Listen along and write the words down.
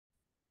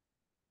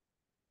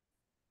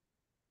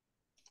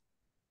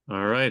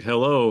All right,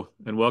 hello,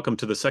 and welcome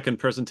to the second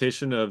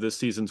presentation of this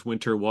season's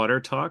Winter Water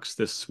Talks.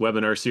 This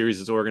webinar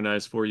series is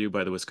organized for you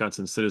by the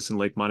Wisconsin Citizen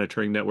Lake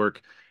Monitoring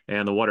Network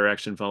and the Water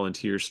Action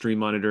Volunteer Stream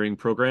Monitoring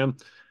Program.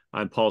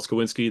 I'm Paul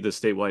Skowinski, the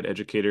statewide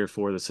educator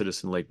for the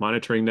Citizen Lake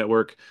Monitoring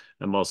Network.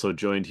 I'm also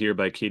joined here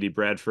by Katie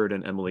Bradford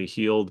and Emily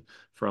Heald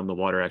from the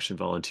Water Action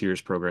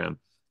Volunteers Program.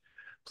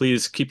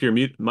 Please keep your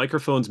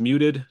microphones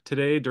muted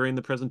today during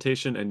the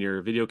presentation and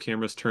your video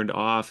cameras turned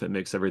off. It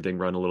makes everything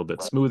run a little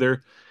bit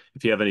smoother.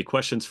 If you have any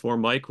questions for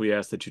Mike, we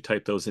ask that you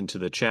type those into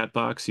the chat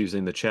box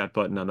using the chat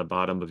button on the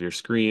bottom of your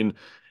screen.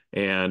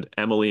 And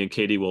Emily and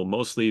Katie will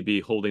mostly be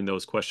holding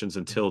those questions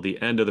until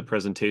the end of the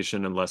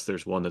presentation, unless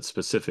there's one that's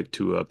specific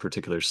to a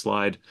particular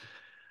slide.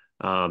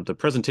 The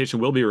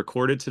presentation will be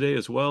recorded today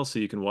as well, so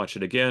you can watch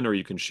it again or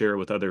you can share it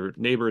with other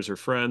neighbors or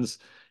friends.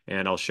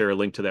 And I'll share a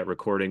link to that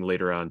recording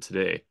later on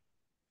today.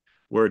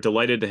 We're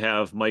delighted to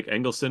have Mike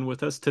Engelson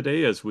with us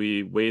today as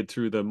we wade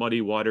through the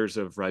muddy waters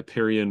of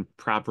riparian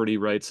property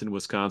rights in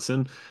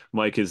Wisconsin.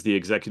 Mike is the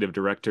executive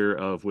director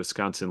of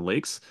Wisconsin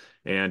Lakes,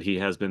 and he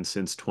has been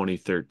since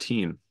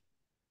 2013.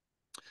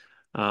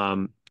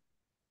 I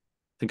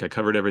think I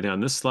covered everything on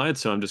this slide,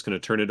 so I'm just going to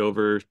turn it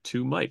over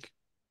to Mike.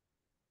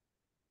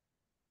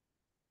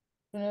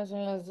 No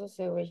son las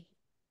 12, güey.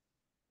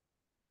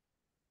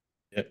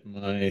 Get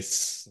my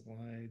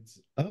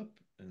slides up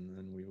and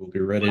then we will be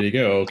ready to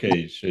go.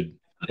 Okay, should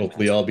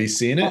hopefully all be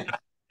seeing it.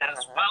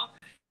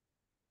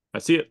 I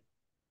see it.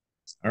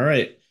 All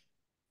right.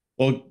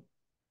 Well,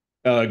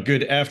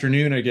 good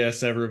afternoon, I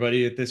guess,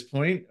 everybody at this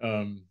point.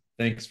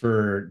 Thanks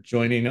for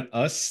joining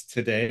us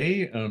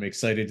today. I'm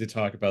excited to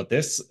talk about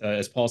this.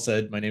 As Paul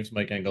said, my name is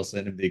Mike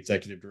Engelson. I'm the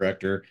executive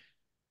director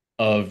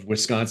of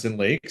Wisconsin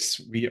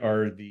Lakes. We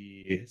are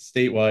the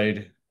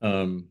statewide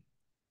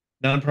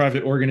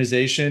nonprofit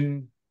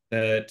organization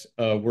that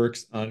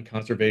works on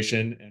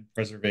conservation and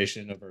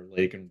preservation of our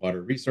lake and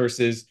water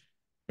resources.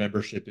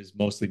 Membership is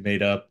mostly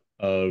made up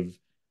of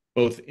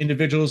both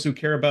individuals who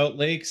care about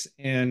lakes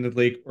and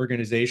lake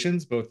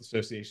organizations, both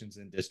associations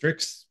and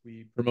districts.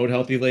 We promote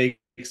healthy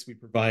lakes. We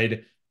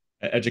provide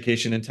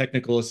education and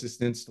technical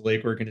assistance to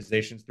lake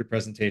organizations through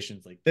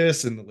presentations like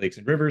this and the Lakes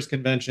and Rivers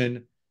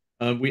Convention.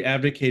 We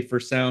advocate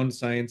for sound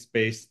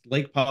science-based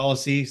lake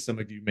policy. Some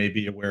of you may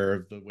be aware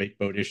of the wake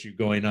boat issue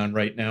going on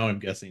right now. I'm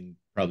guessing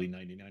probably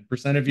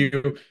 99% of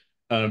you.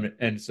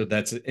 And so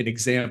that's an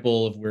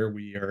example of where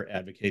we are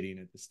advocating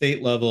at the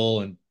state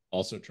level and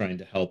also trying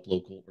to help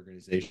local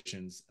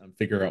organizations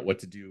figure out what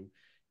to do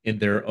in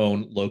their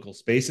own local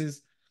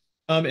spaces.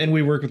 And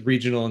we work with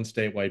regional and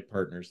statewide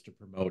partners to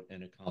promote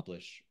and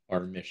accomplish our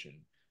mission.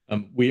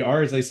 We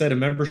are, as I said, a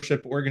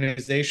membership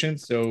organization.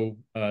 So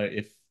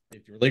if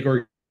your lake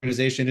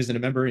organization isn't a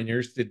member and you're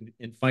interested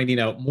in finding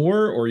out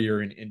more, or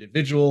you're an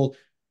individual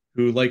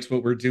who likes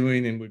what we're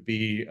doing and would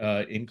be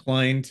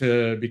inclined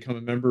to become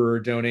a member or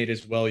donate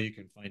as well, you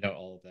can find out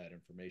all of that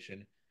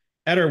information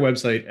at our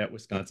website at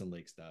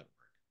wisconsinlakes.org.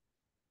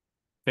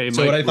 Hey,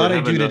 So what Mike, I we're thought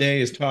I'd do having a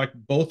today is talk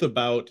both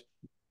about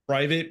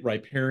private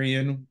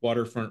riparian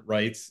waterfront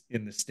rights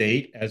in the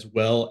state as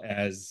well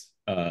as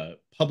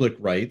public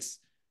rights,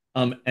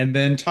 and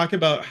then talk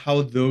about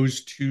how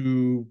those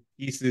two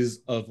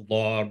pieces of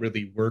law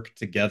really work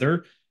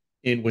together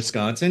in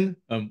Wisconsin.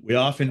 We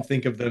often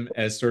think of them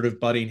as sort of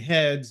butting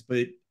heads,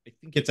 but I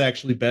think it's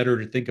actually better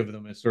to think of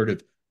them as sort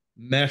of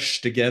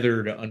mesh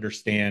together to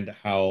understand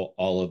how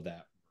all of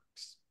that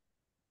works.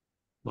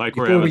 Mike,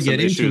 we're Before having we some get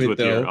into issues it, with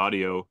your though,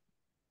 audio.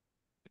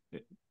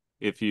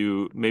 If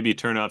you maybe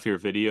turn off your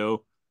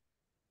video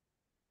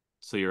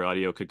so your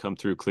audio could come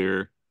through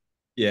clear.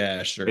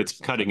 yeah, sure. It's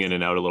cutting in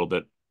and out a little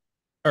bit.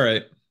 All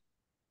right.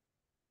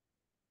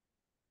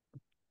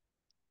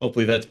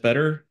 Hopefully that's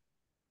better.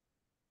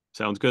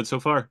 Sounds good so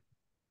far.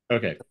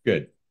 Okay,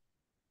 good.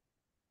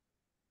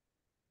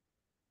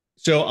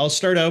 So I'll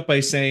start out by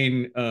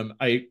saying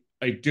I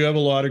do have a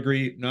law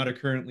degree, not a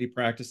currently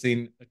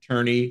practicing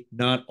attorney.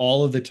 Not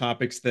all of the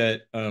topics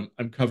that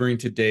I'm covering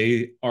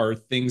today are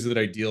things that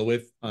I deal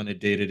with on a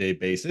day-to-day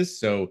basis.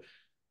 So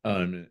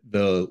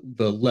the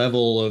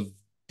level of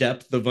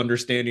depth of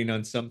understanding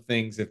on some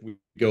things, if we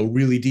go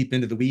really deep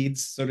into the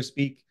weeds, so to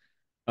speak,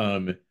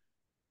 um,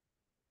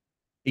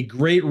 a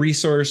great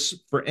resource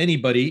for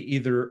anybody,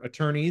 either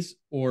attorneys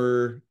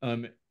or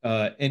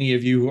any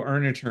of you who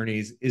aren't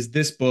attorneys, is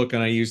this book.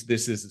 And I use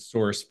this as a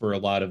source for a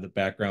lot of the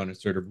background and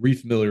sort of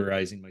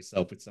refamiliarizing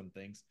myself with some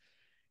things.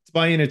 It's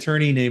by an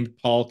attorney named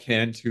Paul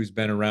Kent, who's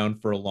been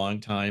around for a long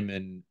time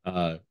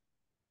and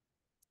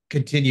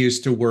continues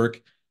to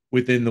work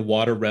within the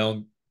water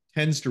realm,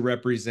 tends to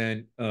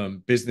represent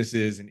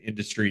businesses and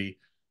industry.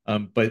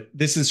 But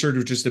this is sort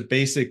of just a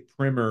basic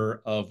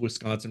primer of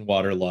Wisconsin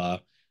water law.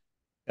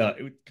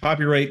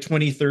 Copyright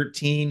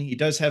 2013. He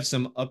does have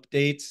some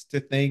updates to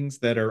things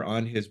that are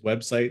on his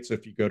website. So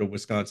if you go to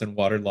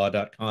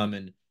wisconsinwaterlaw.com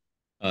and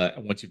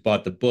once you've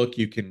bought the book,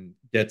 you can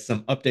get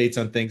some updates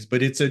on things.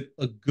 But it's a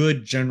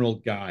good general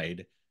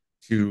guide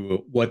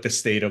to what the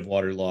state of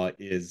water law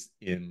is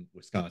in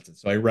Wisconsin.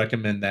 So I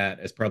recommend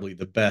that as probably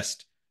the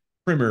best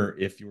primer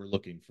if you were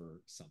looking for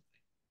something.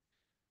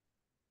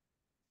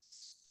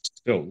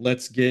 So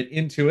let's get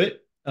into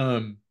it.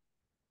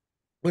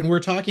 When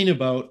we're talking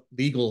about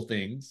legal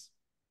things,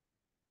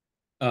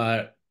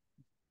 uh,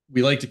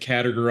 we like to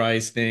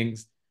categorize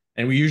things,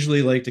 and we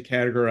usually like to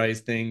categorize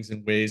things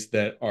in ways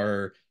that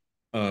are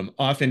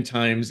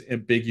oftentimes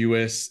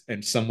ambiguous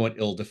and somewhat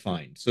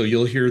ill-defined. So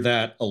you'll hear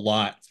that a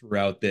lot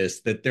throughout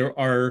this, that there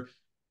are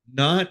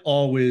not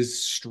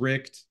always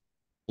strict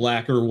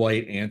black or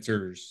white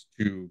answers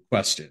to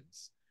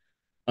questions.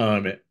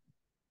 Um,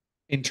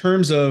 in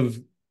terms of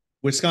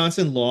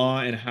Wisconsin law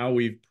and how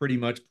we've pretty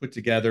much put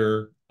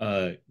together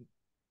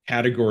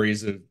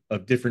categories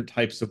of different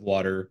types of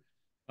water.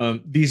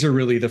 These are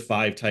really the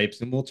five types,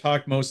 and we'll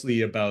talk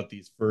mostly about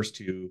these first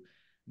two,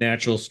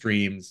 natural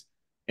streams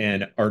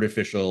and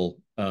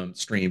artificial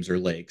streams or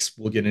lakes.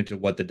 We'll get into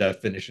what the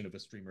definition of a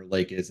stream or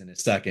lake is in a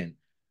second.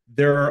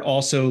 There are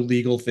also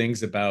legal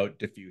things about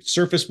diffuse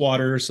surface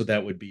water. So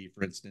that would be,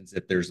 for instance,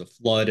 if there's a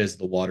flood as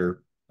the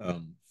water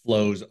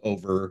flows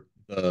over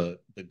the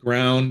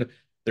ground.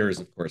 There is,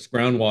 of course,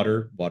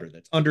 groundwater, water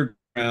that's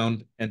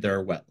underground, and there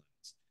are wetlands.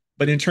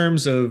 But in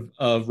terms of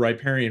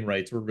riparian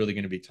rights, we're really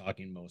going to be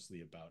talking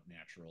mostly about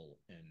natural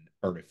and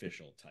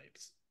artificial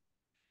types.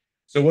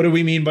 So what do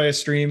we mean by a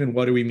stream and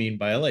what do we mean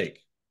by a lake?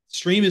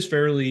 Stream is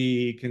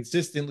fairly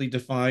consistently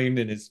defined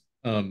and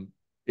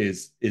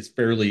is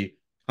fairly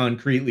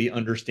concretely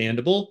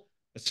understandable.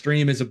 A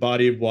stream is a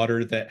body of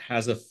water that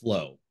has a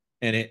flow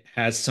and it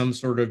has some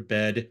sort of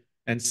bed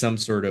and some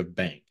sort of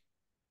bank.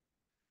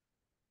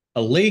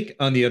 A lake,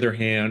 on the other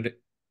hand,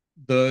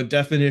 the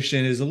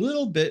definition is a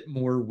little bit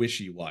more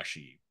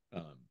wishy-washy.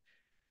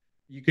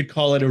 You could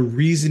call it a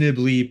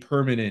reasonably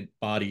permanent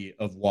body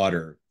of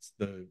water. It's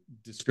the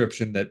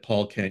description that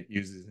Paul Kent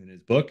uses in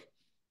his book.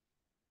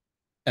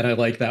 And I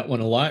like that one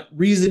a lot.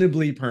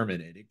 Reasonably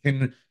permanent. It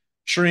can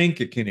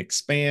shrink, it can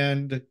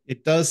expand.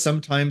 It does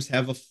sometimes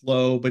have a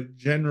flow, but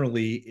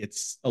generally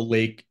it's a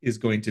lake is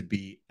going to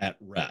be at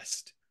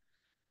rest.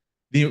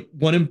 The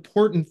one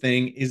important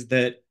thing is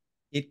that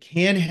it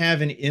can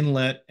have an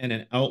inlet and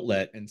an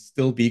outlet and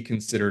still be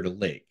considered a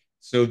lake.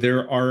 So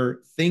there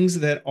are things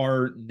that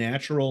are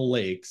natural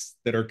lakes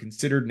that are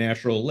considered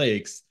natural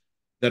lakes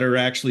that are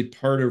actually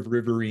part of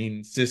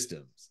riverine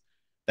systems.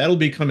 That'll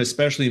become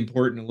especially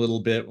important a little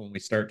bit when we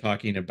start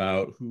talking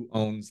about who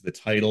owns the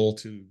title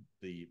to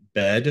the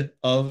bed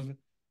of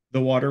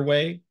the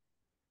waterway.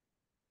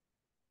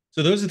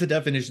 So those are the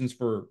definitions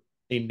for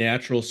a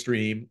natural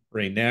stream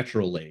or a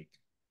natural lake.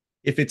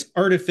 If it's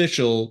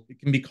artificial, it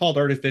can be called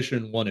artificial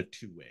in one of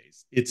two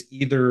ways. It's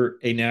either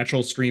a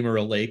natural stream or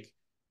a lake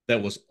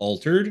that was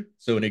altered.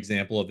 So an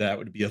example of that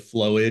would be a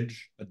flowage.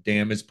 A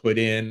dam is put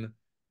in,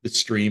 the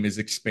stream is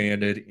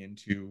expanded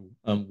into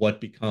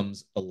what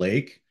becomes a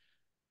lake.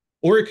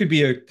 Or it could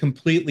be a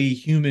completely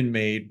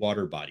human-made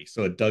water body,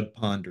 so a dug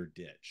pond or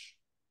ditch.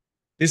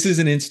 This is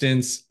an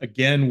instance,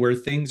 again, where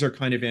things are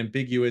kind of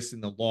ambiguous in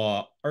the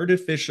law.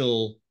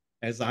 Artificial,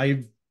 as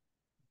I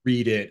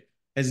read it,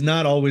 has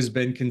not always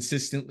been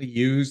consistently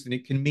used, and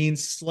it can mean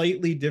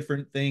slightly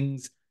different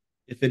things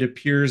if it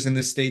appears in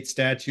the state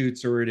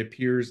statutes or it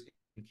appears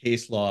in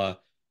case law.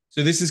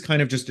 So this is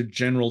kind of just a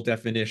general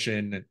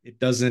definition. It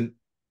doesn't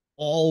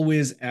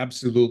always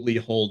absolutely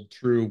hold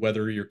true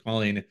whether you're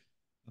calling a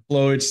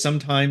flowage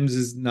sometimes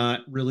is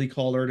not really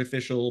called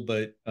artificial,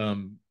 but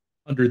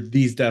under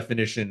these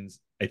definitions,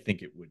 I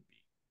think it would be.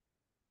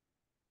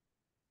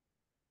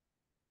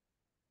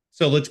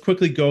 So let's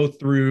quickly go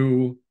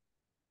through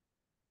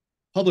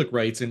public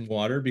rights in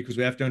water because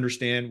we have to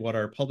understand what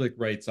our public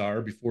rights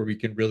are before we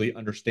can really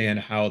understand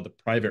how the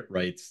private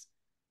rights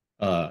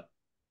uh,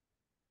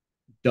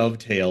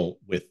 dovetail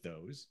with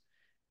those.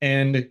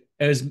 And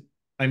as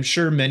I'm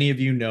sure many of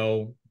you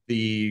know,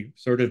 the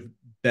sort of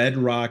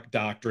bedrock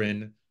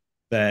doctrine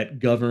that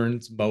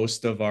governs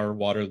most of our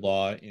water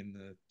law in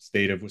the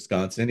state of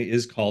Wisconsin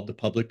is called the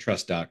public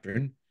trust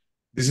doctrine.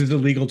 This is a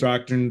legal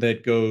doctrine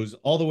that goes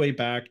all the way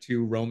back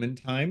to Roman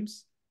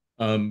times,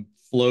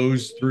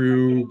 flows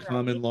through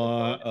common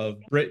law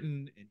of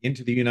Britain and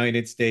into the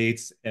United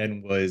States,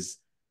 and was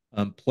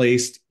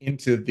placed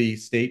into the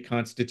state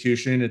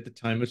constitution at the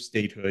time of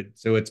statehood.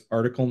 So it's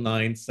Article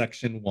 9,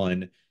 Section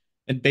 1.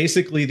 And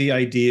basically, the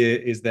idea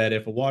is that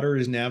if a water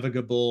is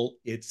navigable,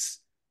 it's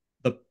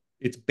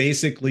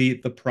basically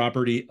the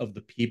property of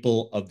the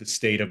people of the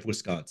state of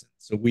Wisconsin.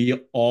 So we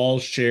all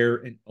share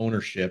an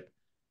ownership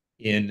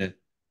in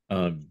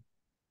um,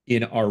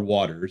 in our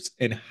waters,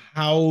 and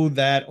how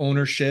that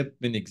ownership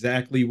and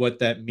exactly what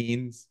that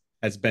means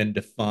has been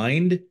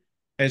defined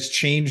has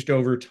changed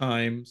over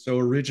time. So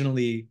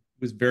originally it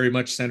was very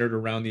much centered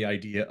around the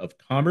idea of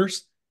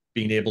commerce,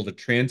 being able to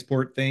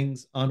transport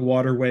things on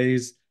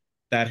waterways.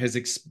 That has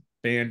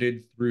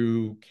expanded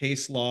through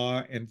case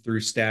law and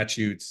through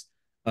statutes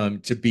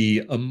to be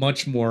a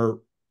much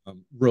more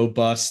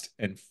robust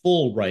and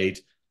full right,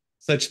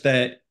 such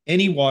that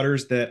any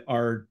waters that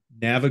are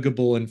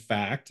navigable in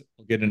fact,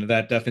 we'll get into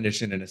that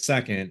definition in a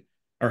second,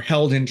 are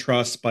held in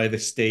trust by the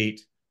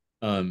state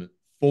um,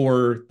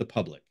 for the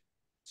public.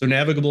 So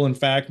navigable in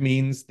fact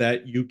means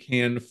that you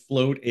can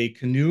float a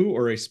canoe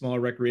or a small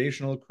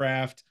recreational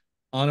craft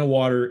on a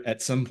water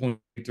at some point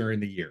during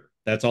the year.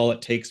 That's all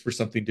it takes for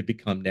something to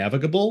become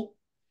navigable.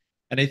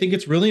 And I think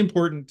it's really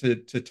important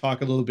to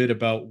talk a little bit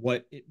about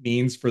what it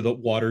means for the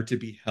water to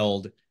be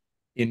held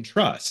in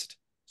trust.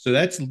 So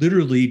that's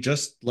literally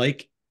just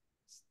like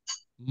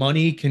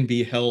money can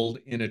be held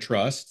in a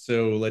trust.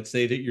 So let's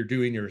say that you're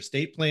doing your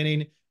estate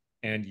planning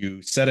and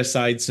you set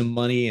aside some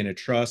money in a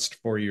trust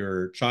for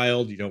your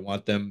child. You don't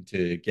want them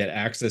to get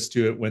access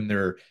to it when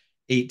they're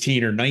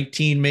 18 or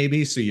 19,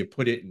 maybe. So you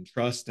put it in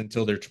trust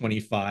until they're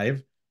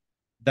 25.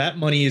 That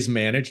money is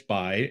managed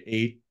by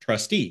a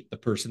trustee, the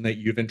person that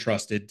you've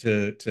entrusted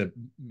to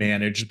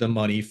manage the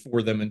money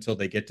for them until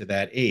they get to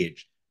that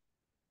age.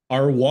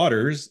 Our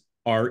waters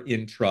are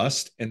in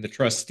trust, and the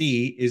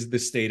trustee is the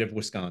state of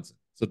Wisconsin.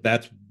 So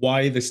that's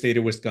why the state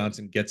of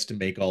Wisconsin gets to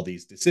make all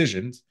these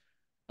decisions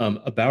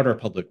about our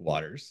public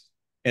waters.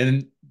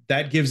 And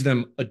that gives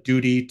them a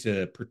duty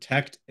to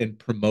protect and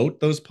promote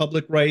those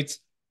public rights,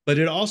 but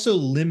it also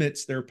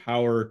limits their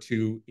power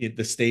to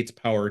the state's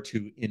power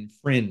to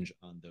infringe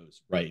on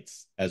those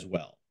rights as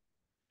well.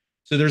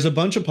 So there's a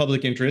bunch of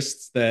public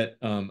interests that,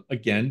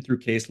 again, through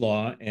case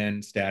law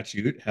and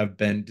statute, have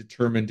been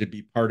determined to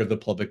be part of the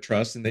public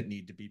trust and that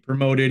need to be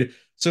promoted.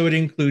 So it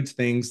includes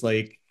things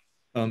like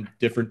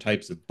different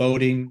types of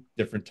boating,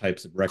 different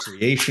types of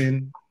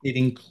recreation. It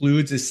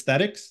includes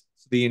aesthetics,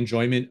 so the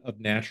enjoyment of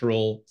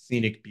natural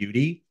scenic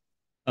beauty,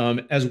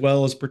 as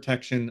well as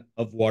protection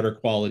of water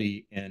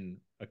quality and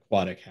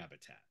aquatic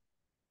habitat.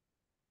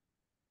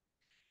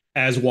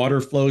 As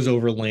water flows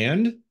over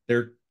land,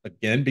 there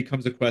again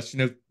becomes a question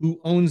of who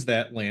owns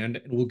that land,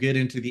 and we'll get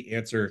into the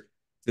answer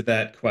to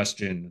that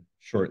question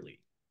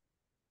shortly.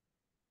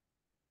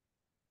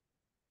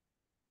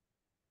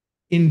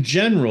 In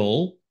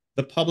general,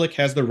 the public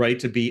has the right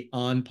to be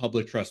on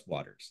public trust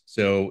waters.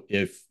 So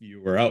if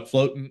you were out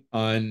floating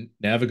on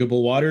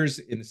navigable waters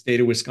in the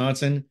state of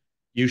Wisconsin,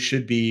 you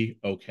should be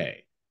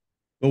okay.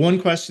 But one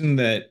question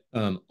that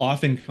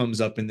often comes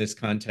up in this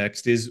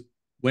context is,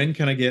 when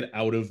can I get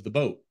out of the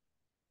boat?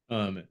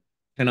 Um,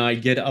 can I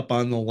get up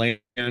on the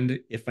land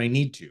if I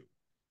need to?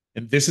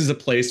 And this is a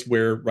place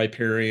where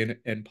riparian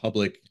and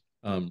public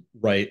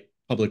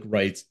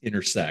rights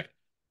intersect.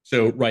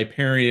 So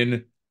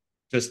riparian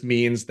just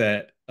means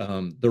that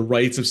the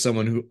rights of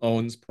someone who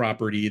owns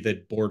property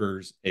that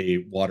borders a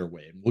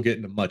waterway. And we'll get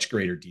into much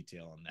greater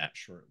detail on that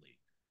shortly.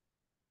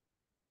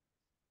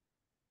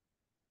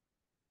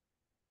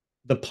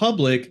 The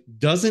public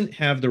doesn't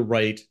have the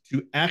right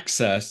to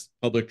access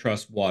public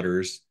trust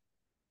waters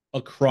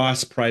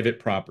across private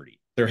property.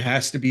 There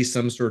has to be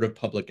some sort of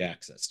public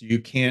access. You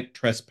can't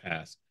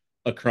trespass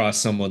across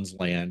someone's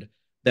land.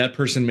 That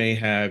person may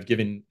have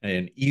given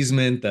an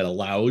easement that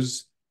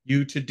allows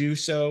you to do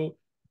so,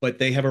 but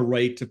they have a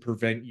right to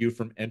prevent you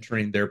from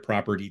entering their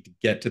property to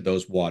get to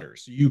those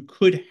waters. So you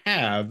could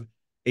have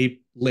a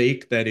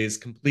lake that is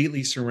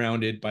completely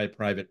surrounded by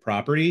private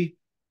property.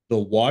 The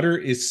water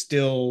is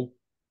still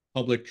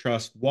public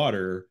trust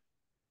water.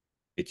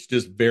 It's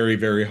just very,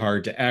 very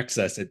hard to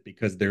access it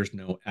because there's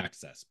no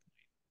access point.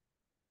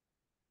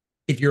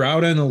 If you're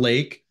out on a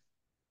lake,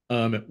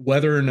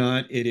 whether or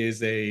not it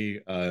is a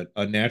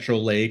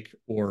natural lake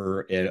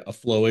or a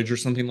flowage or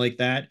something like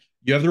that,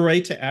 you have the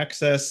right to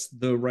access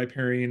the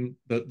riparian,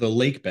 the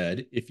lake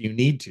bed if you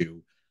need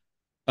to.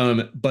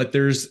 But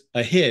there's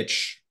a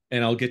hitch,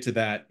 and I'll get to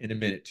that in a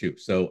minute too.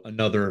 So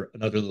another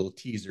little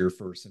teaser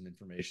for some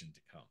information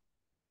to come.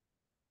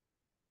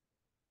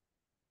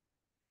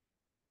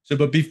 So,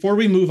 but before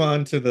we move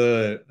on to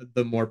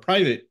the more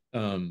private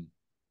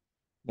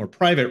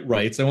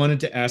rights, I wanted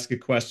to ask a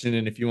question,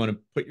 and if you want to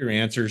put your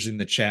answers in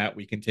the chat,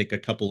 we can take a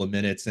couple of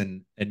minutes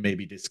and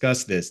maybe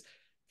discuss this.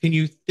 Can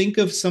you think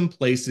of some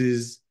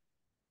places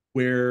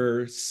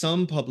where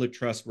some public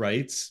trust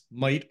rights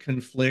might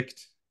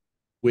conflict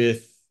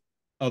with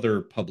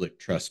other public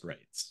trust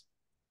rights?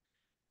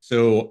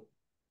 So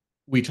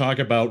we talk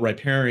about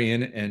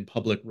riparian and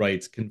public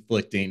rights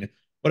conflicting.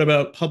 What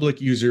about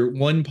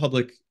one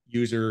public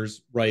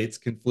user's rights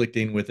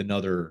conflicting with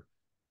another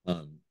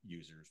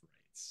user's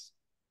rights?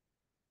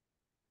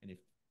 And if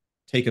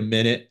take a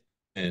minute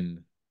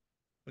and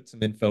put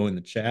some info in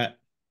the chat.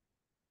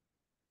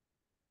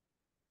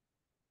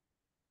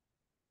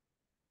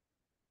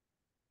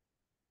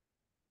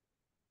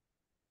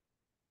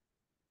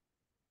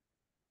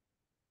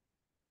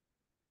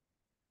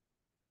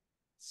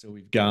 So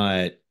we've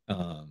got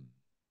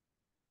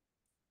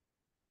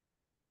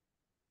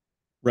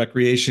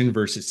recreation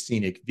versus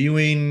scenic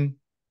viewing,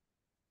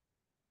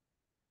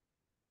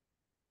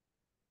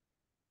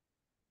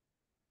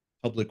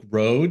 public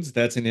roads.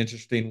 That's an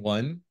interesting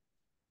one.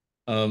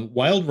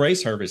 Wild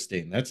rice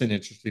harvesting. That's an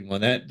interesting one.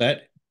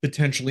 That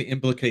potentially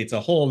implicates a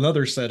whole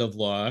another set of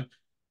law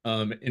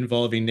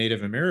involving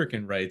Native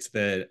American rights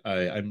that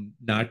I'm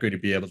not going to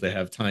be able to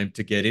have time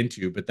to get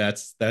into. But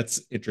that's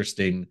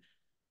interesting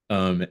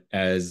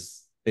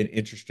as an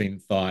interesting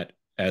thought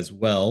as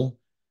well.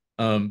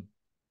 Um,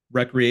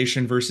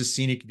 recreation versus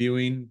scenic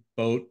viewing,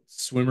 boat,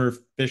 swimmer,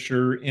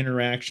 fisher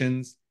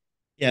interactions.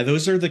 Yeah,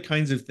 those are the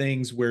kinds of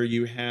things where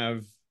you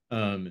have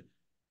um,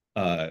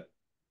 uh,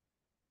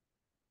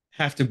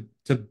 have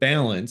to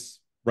balance,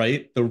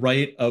 right, the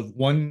right of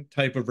one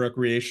type of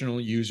recreational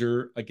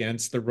user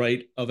against the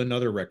right of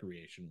another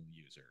recreational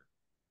user.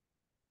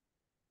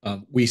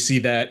 We see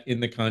that in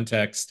the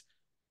context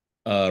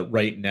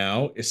right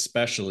now,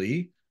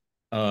 especially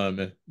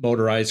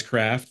motorized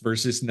craft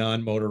versus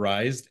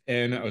non-motorized.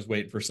 And I was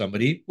waiting for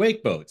somebody,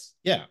 wake boats.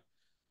 Yeah.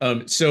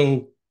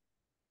 So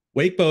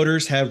wake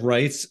boaters have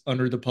rights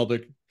under the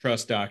public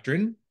trust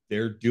doctrine.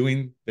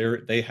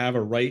 They have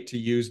a right to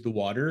use the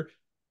water.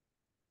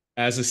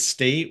 As a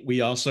state,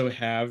 we also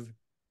have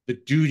the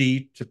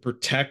duty to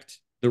protect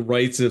the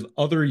rights of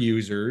other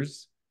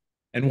users.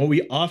 And what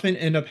we often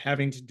end up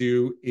having to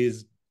do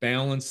is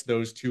balance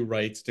those two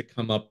rights to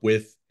come up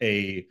with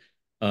a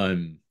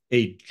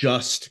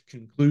just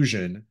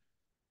conclusion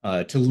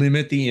to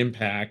limit the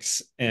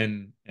impacts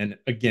and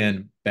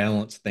again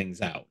balance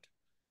things out.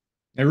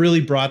 I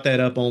really brought that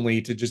up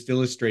only to just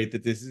illustrate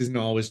that this isn't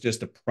always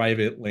just a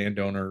private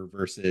landowner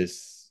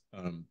versus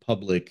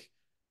public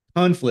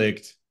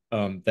conflict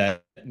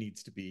that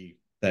needs to be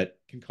that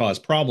can cause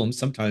problems.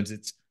 Sometimes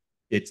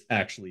it's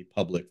actually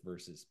public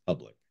versus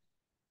public.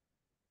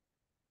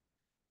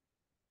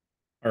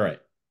 All right.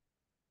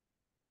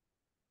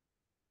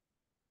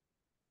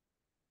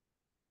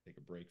 Take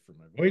a break from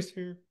my voice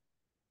here.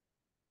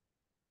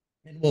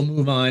 And we'll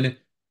move on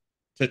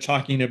to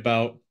talking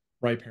about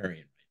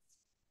riparian rights.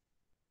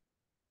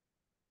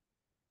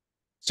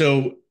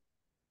 So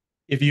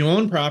if you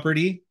own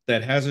property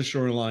that has a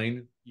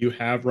shoreline, you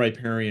have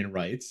riparian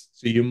rights.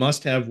 So you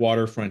must have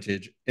water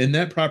frontage, and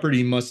that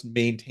property must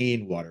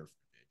maintain water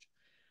frontage.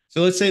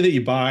 So let's say that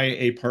you buy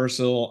a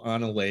parcel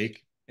on a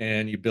lake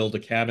and you build a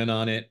cabin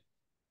on it.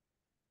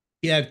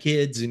 You have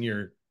kids, and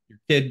your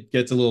kid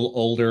gets a little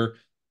older,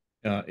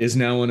 is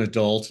now an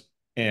adult,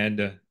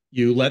 and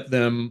you let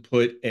them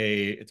put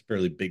it's a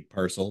fairly big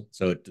parcel,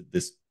 so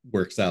this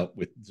works out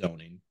with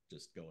zoning.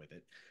 Just go with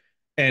it.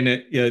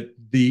 And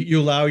you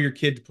allow your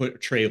kid to put a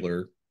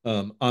trailer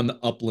on the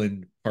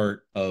upland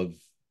part of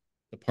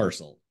the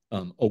parcel,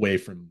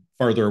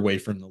 farther away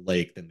from the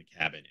lake than the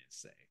cabin is,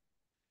 say.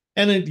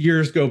 And then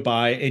years go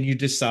by, and you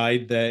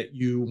decide that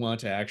you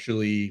want to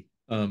actually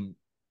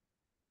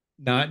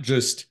not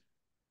just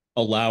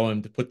allow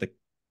him to put the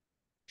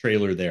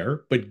trailer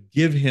there, but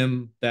give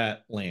him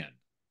that land.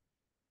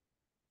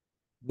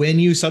 When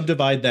you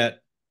subdivide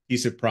that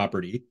piece of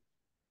property,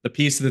 the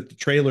piece that the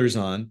trailer's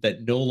on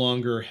that no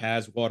longer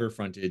has water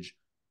frontage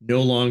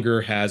no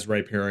longer has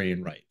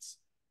riparian rights.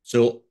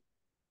 So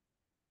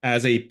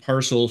as a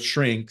parcel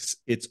shrinks,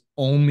 it's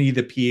only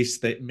the piece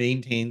that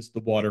maintains the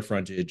water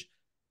frontage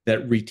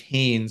that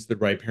retains the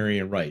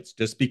riparian rights.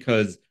 Just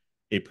because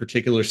a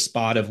particular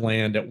spot of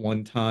land at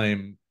one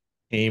time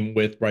came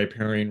with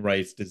riparian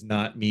rights does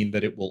not mean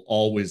that it will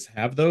always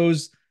have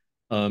those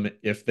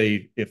if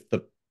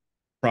the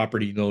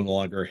property no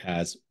longer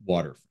has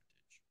water frontage.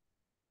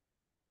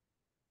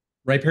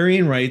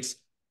 Riparian rights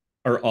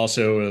are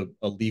also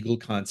a legal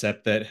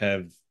concept that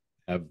have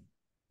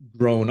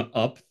grown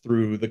up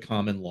through the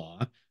common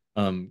law,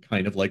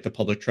 kind of like the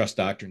public trust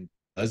doctrine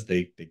does.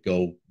 They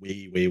go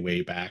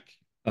way back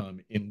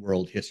in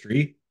world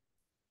history.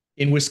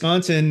 In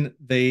Wisconsin,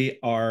 they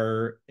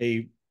are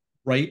a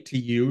right to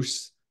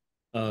use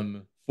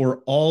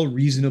for all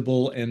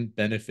reasonable and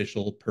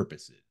beneficial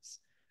purposes.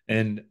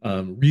 And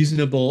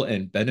reasonable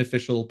and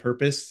beneficial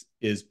purpose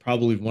is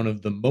probably one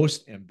of the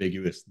most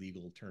ambiguous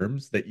legal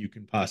terms that you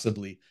can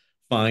possibly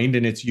find,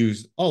 and it's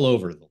used all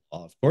over the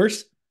law, of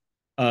course.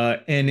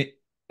 And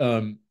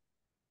but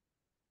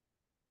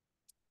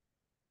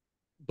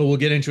we'll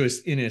get into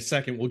in a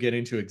second. We'll get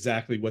into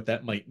exactly what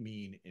that might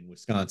mean in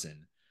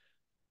Wisconsin.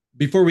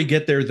 Before we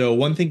get there, though,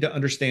 one thing to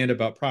understand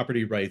about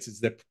property rights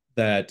is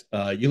that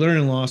you learn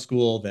in law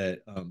school that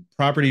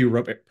property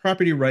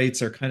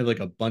rights are kind of like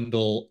a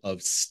bundle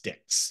of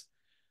sticks.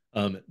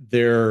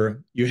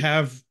 There you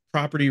have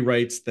property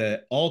rights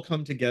that all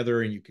come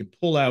together, and you can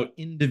pull out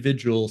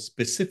individual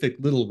specific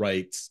little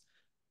rights,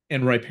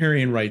 and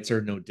riparian rights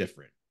are no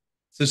different.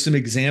 So some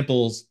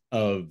examples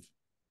of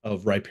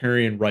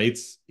riparian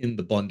rights in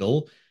the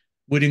bundle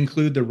would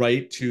include the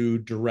right to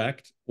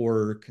direct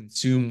or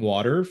consume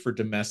water for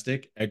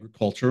domestic,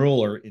 agricultural,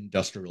 or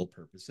industrial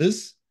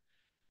purposes,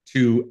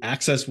 to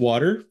access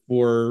water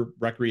for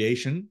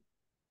recreation,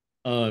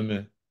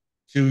 to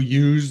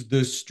use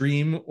the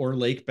stream or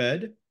lake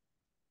bed,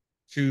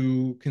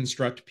 to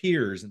construct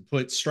piers and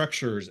put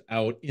structures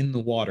out in the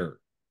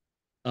water,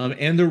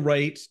 and the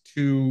right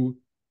to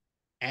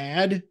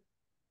add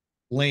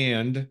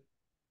land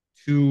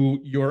to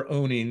your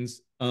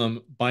ownings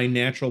by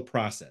natural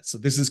process. So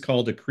this is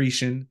called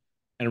accretion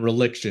and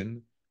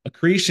reliction.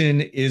 Accretion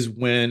is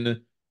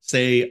when,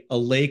 say, a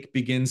lake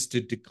begins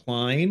to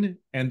decline,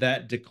 and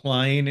that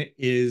decline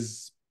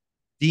is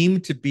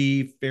deemed to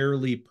be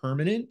fairly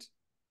permanent.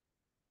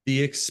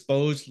 The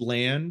exposed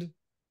land,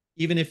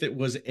 even if it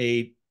was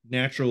a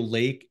natural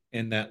lake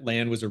and that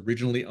land was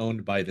originally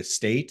owned by the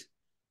state,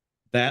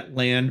 that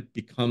land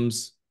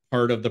becomes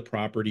part of the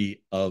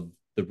property of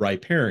the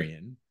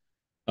riparian.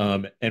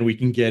 And we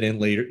can get in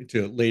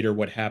later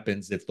what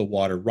happens if the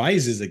water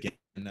rises again,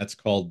 and that's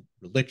called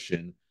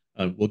reliction.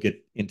 We'll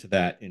get into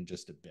that in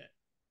just a bit.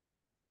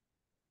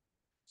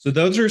 So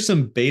those are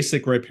some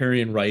basic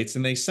riparian rights,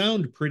 and they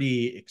sound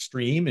pretty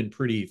extreme and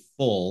pretty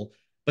full,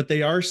 but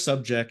they are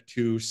subject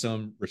to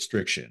some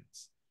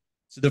restrictions.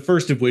 So the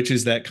first of which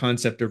is that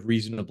concept of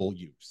reasonable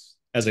use.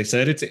 As I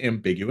said, it's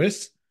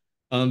ambiguous,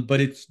 but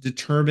it's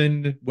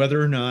determined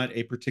whether or not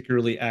a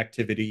particularly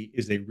activity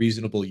is a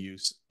reasonable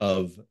use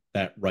of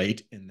that right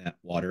in that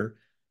water.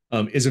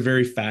 Is a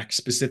very fact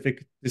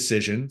specific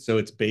decision. So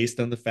it's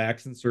based on the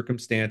facts and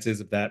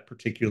circumstances of that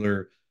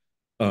particular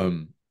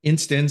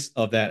instance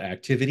of that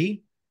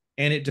activity.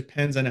 And it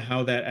depends on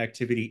how that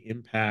activity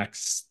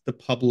impacts the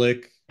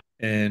public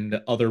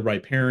and other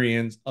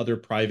riparians, other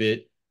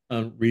private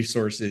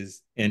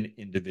resources, and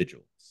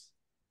individuals.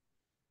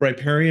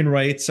 Riparian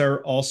rights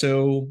are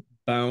also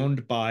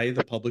bound by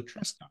the public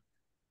trust doctrine.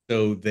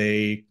 So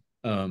the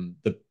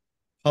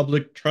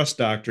public trust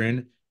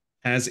doctrine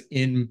has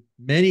in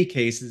many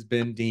cases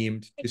been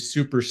deemed to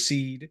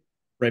supersede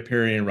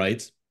riparian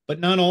rights,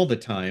 but not all the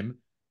time.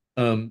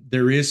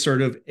 There is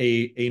sort of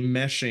a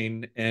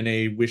meshing and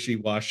a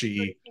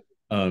wishy-washy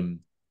um,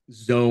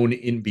 zone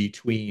in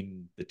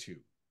between the two.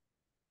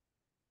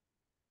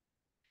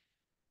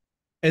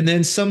 And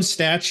then some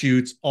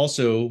statutes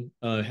also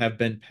have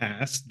been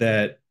passed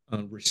that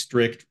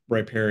restrict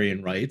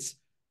riparian rights.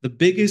 The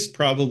biggest,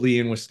 probably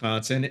in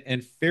Wisconsin,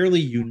 and fairly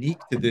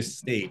unique to this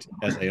state,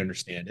 as I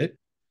understand it,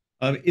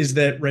 is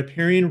that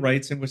riparian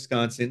rights in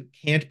Wisconsin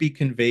can't be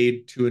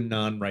conveyed to a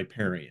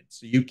non-riparian.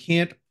 So you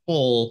can't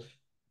pull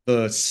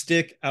the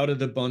stick out of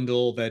the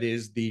bundle that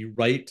is the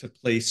right to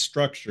place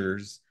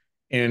structures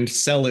and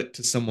sell it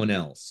to someone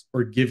else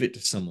or give it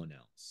to someone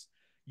else.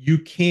 You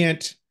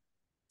can't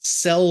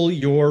sell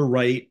your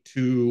right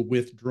to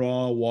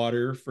withdraw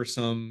water for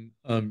some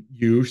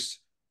use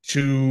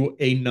to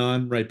a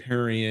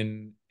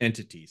non-riparian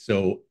entity.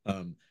 So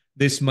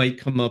this might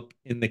come up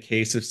in the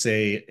case of,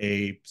 say,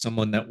 a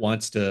someone that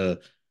wants to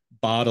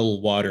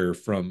bottle water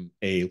from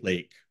a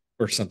lake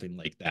or something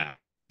like that.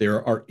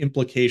 There are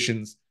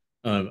implications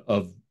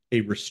of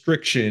a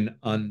restriction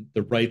on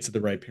the rights of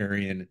the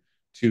riparian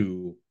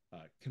to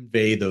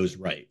convey those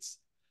rights.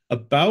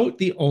 About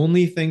the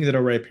only thing that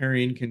a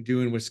riparian can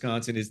do in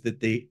Wisconsin is that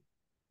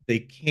they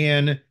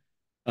can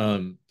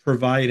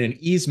provide an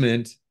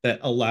easement that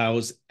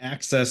allows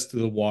access to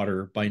the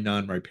water by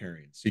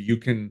non-riparians. So you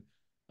can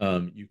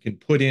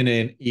put in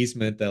an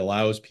easement that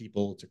allows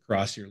people to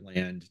cross your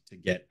land to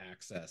get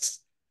access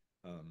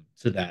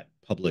to that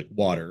public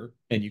water,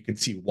 and you can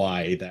see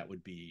why that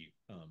would be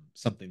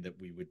something that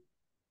we would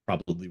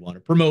probably want to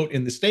promote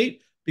in the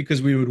state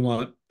because we would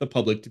want the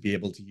public to be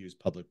able to use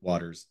public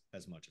waters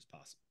as much as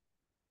possible.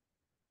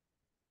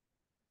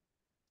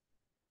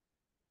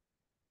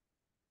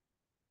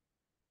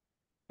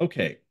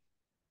 Okay,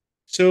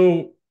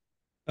 so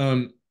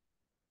um,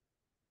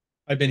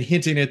 I've been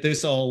hinting at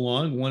this all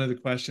along. One of the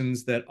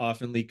questions that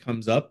oftenly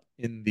comes up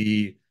in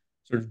the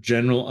sort of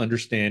general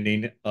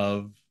understanding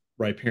of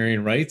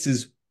riparian rights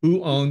is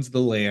who owns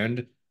the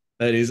land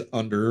that is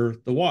under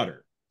the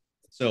water.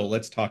 So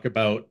let's talk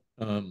about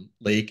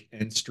lake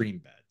and stream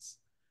beds.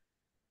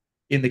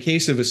 In the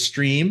case of a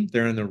stream,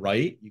 there on the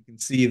right, you can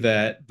see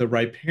that the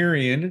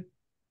riparian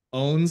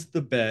owns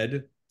the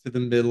bed to the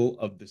middle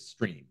of the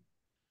stream.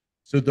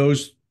 So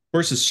those, of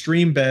course, a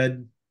stream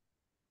bed,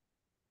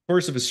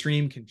 course of a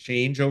stream can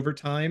change over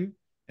time.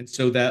 And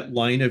so that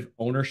line of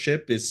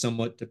ownership is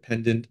somewhat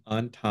dependent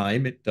on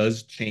time. It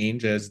does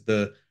change as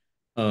the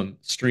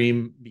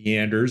stream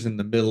meanders and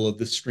the middle of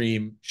the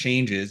stream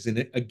changes.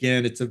 And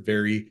again, it's a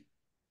very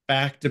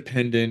fact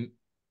dependent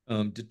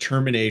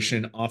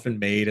determination, often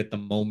made at the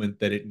moment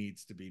that it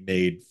needs to be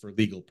made for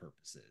legal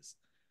purposes.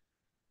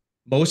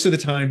 Most of the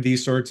time,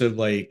 these sorts of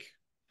like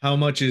how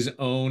much is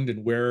owned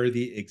and where are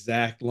the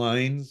exact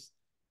lines,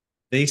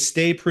 they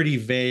stay pretty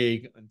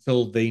vague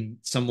until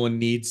someone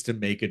needs to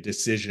make a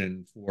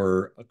decision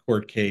for a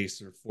court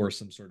case or for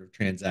some sort of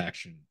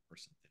transaction or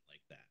something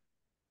like that.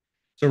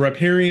 So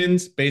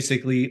riparians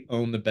basically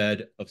own the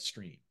bed of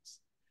streams.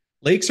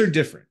 Lakes are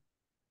different.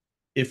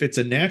 If it's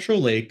a natural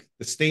lake,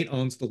 the state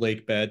owns the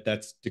lake bed.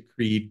 That's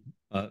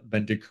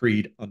been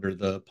decreed under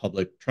the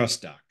public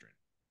trust doctrine.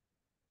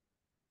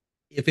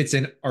 If it's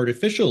an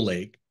artificial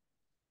lake,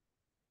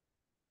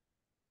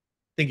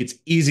 think it's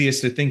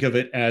easiest to think of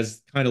it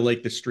as kind of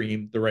like the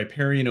stream. The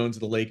riparian owns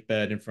the lake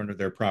bed in front of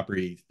their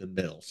property, the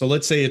middle. So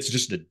let's say it's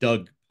just a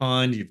dug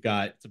pond.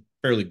 It's a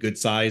fairly good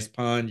sized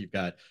pond. You've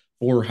got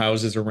 4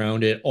 houses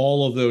around it.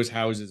 All of those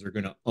houses are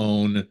going to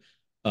own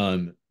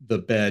the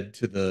bed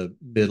to the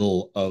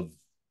middle of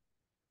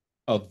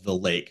the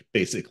lake,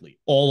 basically.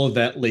 All of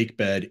that lake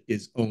bed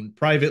is owned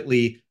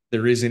privately.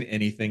 There isn't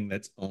anything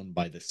that's owned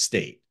by the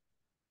state.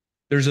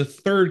 There's a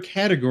third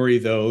category,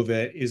 though,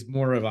 that is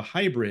more of a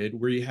hybrid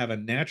where you have a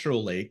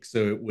natural lake.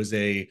 So it was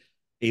a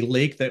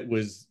lake that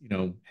was,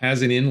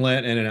 has an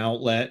inlet and an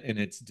outlet, and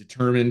it's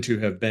determined to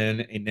have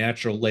been a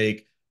natural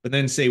lake. But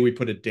then say we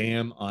put a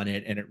dam on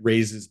it and it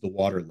raises the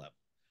water level.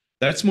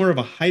 That's more of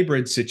a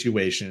hybrid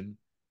situation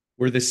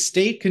where the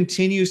state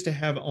continues to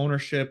have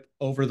ownership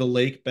over the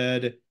lake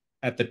bed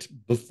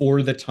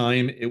before the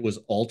time it was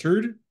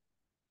altered,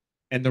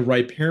 and the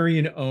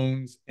riparian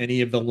owns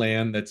any of the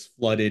land that's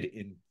flooded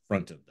in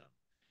front of them.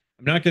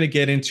 I'm not going to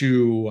get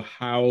into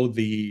how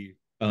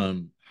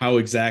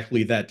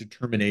exactly that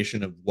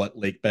determination of what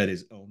lake bed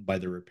is owned by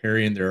the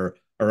riparian. There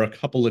are a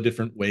couple of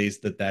different ways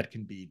that that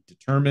can be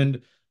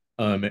determined.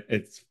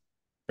 It's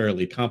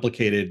fairly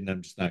complicated, and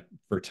I'm just not,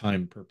 for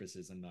time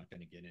purposes, I'm not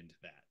going to get into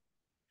that.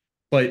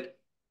 But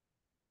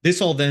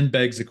this all then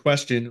begs the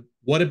question,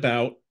 what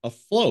about a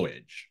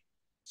flowage?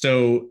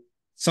 So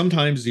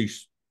sometimes you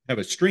have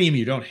a stream,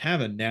 you don't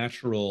have a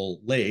natural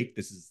lake.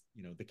 This is,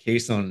 the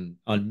case on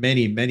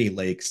many, many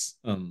lakes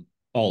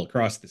all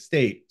across the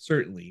state,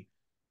 certainly.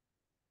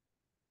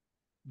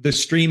 The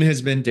stream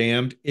has been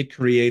dammed, it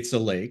creates a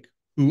lake.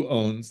 Who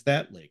owns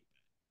that lake?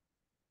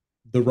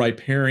 The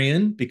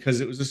riparian,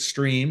 because it was a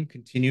stream,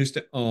 continues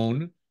to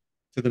own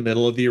to the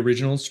middle of the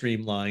original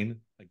stream line.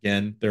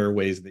 Again, there are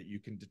ways that you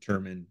can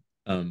determine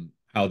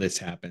how this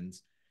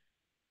happens.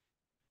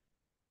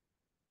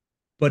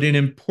 But an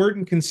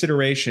important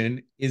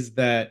consideration is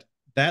that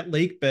that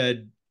lake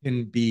bed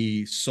can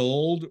be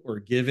sold or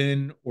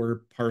given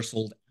or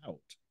parceled out.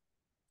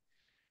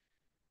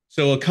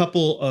 So a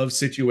couple of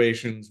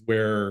situations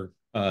where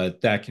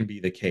that can be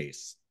the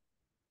case.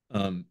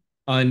 On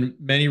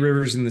many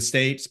rivers in the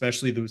state,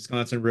 especially the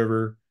Wisconsin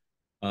River,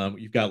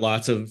 you've got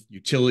lots of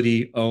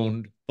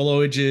utility-owned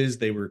flowages.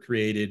 They were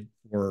created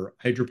for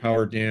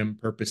hydropower dam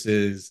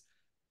purposes.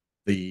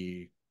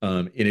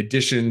 In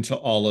addition to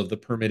all of the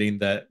permitting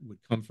that would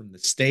come from the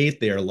state,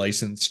 they are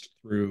licensed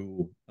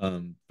through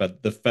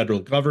the federal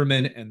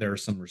government, and there are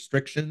some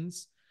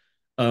restrictions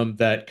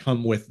that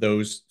come with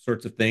those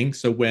sorts of things.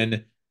 So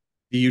when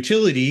the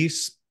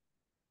utilities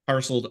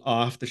parceled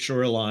off the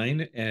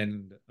shoreline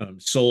and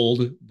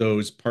sold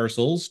those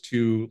parcels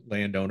to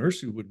landowners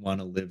who would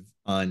want to live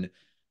on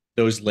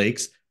those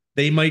lakes,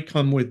 they might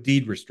come with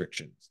deed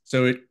restrictions.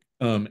 So it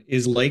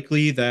is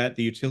likely that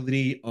the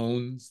utility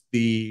owns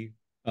the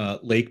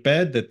lake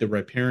bed, that the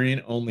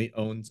riparian only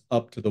owns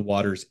up to the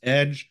water's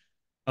edge.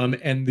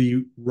 And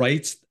the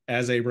rights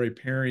as a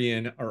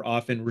riparian are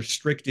often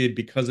restricted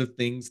because of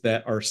things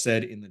that are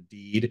said in the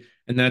deed,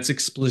 and that's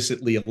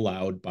explicitly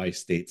allowed by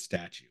state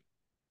statute.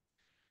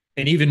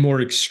 An even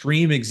more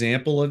extreme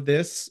example of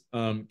this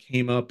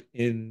came up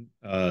in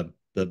the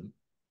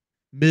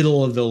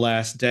middle of the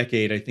last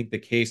decade. I think the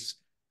case,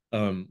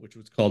 which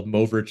was called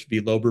Movrich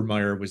v.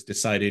 Lobermeyer, was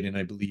decided in,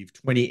 I believe,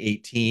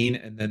 2018,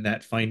 and then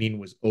that finding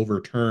was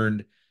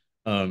overturned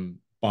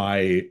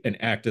by an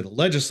act of the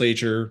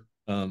legislature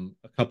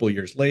a couple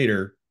years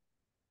later.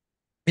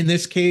 In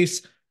this case,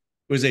 it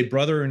was a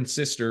brother and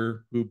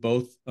sister who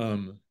both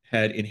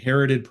had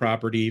inherited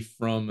property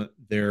from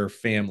their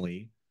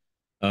family.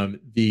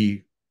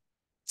 The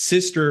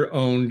sister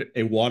owned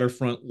a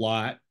waterfront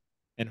lot,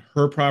 and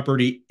her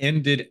property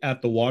ended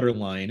at the water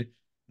line.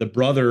 The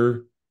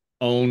brother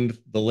owned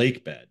the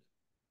lake bed.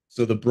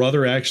 So the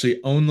brother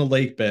actually owned the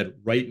lake bed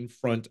right in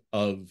front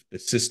of the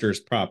sister's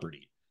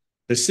property.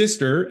 The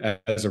sister,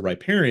 as a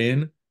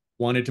riparian,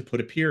 wanted to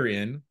put a pier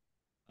in.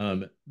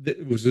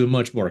 It was a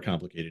much more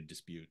complicated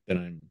dispute than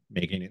I'm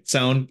making it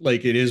sound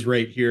like it is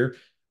right here.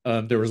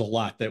 There was a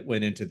lot that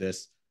went into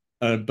this.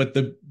 But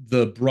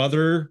the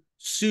brother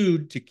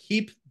sued to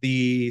keep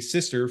the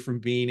sister from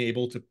being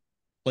able to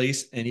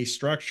place any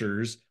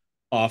structures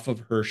off of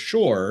her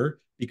shore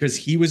because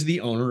he was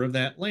the owner of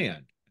that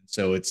land. And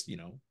so it's,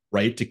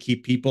 right to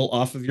keep people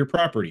off of your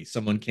property.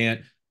 Someone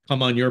can't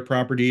come on your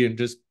property and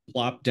just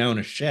plop down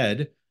a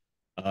shed.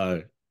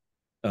 And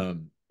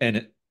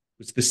it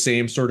was the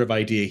same sort of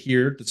idea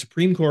here. The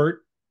Supreme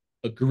Court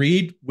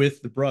agreed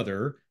with the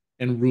brother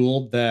and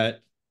ruled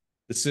that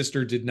the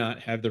sister did not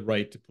have the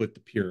right to put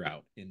the pier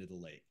out into the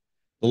lake.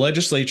 The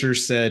legislature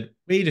said,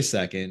 wait a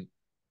second,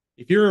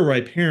 if you're a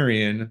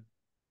riparian,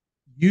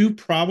 you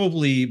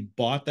probably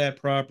bought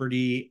that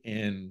property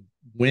and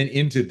went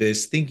into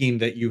this thinking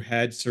that you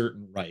had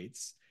certain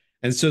rights.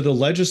 And so the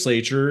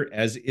legislature,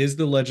 as is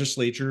the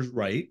legislature's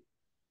right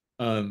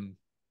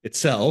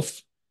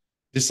itself,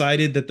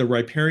 decided that the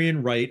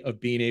riparian right of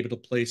being able to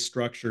place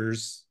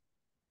structures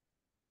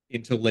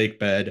into lake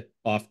bed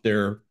off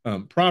their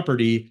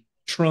property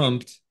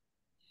trumped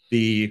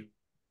the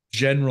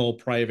general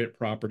private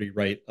property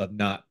right of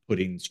not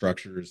putting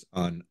structures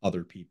on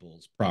other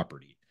people's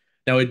property.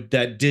 Now,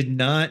 that did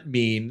not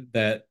mean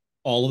that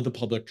all of the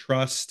public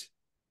trust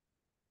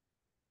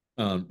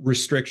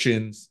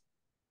restrictions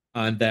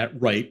on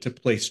that right to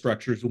place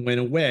structures went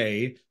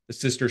away. The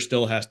sister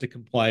still has to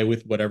comply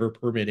with whatever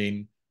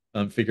permitting,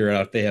 figure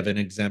out if they have an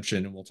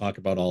exemption, and we'll talk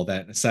about all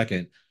that in a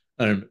second.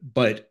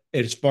 But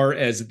as far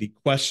as the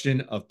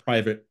question of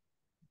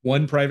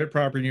one private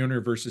property owner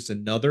versus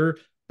another,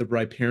 the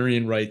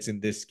riparian rights in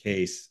this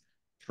case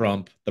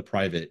trump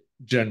the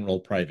general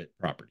private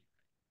property.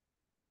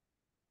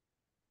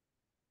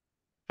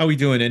 How are we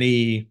doing?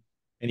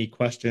 Any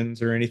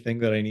questions or anything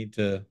that I need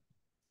to?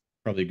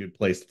 Probably a good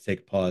place to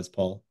take a pause,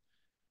 Paul.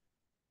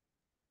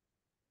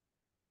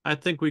 I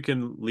think we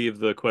can leave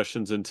the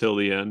questions until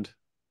the end.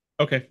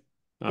 Okay,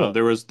 There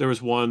cool.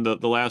 was one, the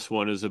last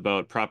one is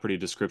about property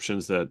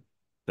descriptions that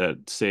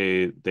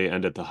say they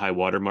end at the high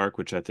water mark,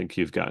 which I think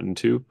you've gotten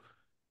to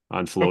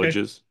on Okay,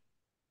 flowages.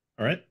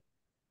 all right.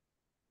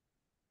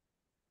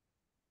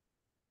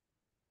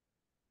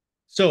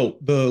 So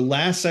the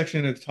last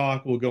section of the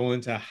talk will go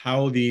into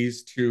how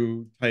these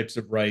two types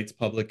of rights,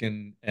 public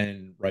and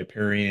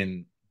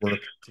riparian, work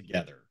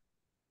together.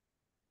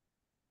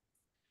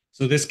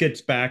 So this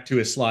gets back to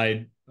a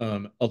slide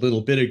a little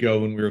bit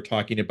ago when we were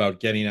talking about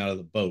getting out of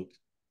the boat.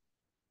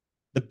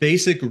 The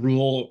basic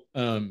rule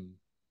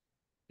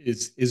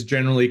is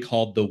generally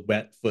called the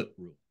wet foot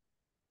rule.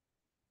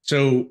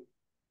 So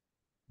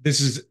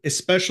this is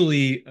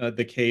especially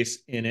the case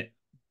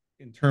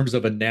in terms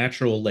of a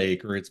natural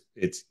lake, or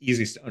it's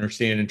easiest to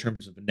understand in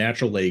terms of a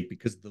natural lake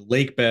because the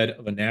lake bed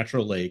of a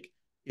natural lake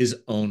is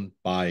owned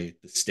by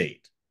the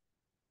state.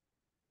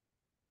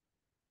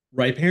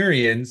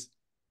 Riparians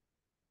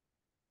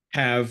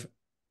have,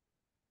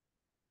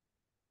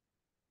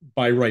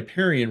 by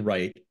riparian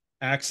right,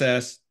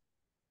 access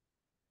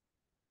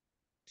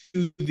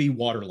to the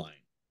water line,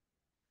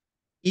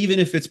 even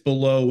if it's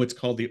below what's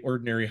called the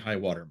ordinary high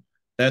water mark.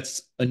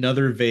 That's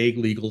another vague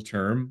legal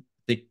term.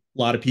 I think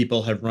a lot of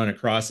people have run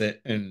across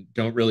it and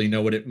don't really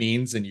know what it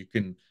means. And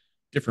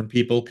different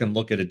people can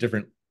look at a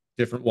different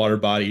water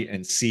body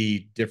and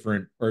see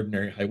different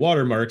ordinary high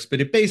water marks,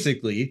 but it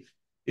basically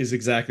is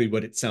exactly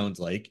what it sounds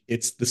like.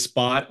 It's the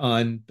spot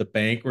on the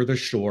bank or the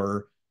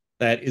shore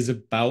that is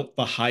about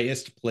the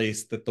highest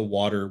place that the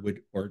water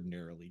would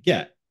ordinarily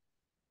get.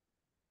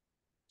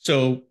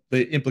 So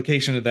the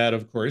implication of that,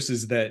 of course,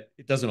 is that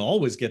it doesn't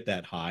always get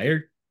that high.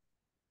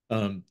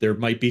 There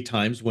might be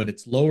times when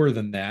it's lower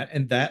than that,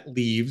 and that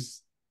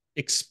leaves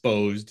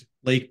exposed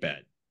lake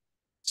bed.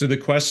 So the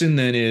question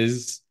then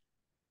is,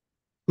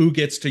 who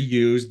gets to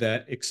use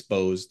that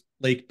exposed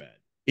lake bed?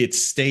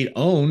 It's state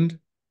owned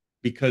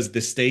because the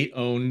state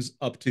owns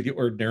up to the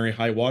ordinary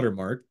high water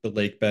mark, the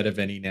lake bed of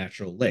any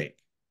natural lake.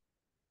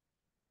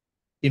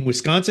 In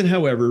Wisconsin,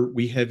 however,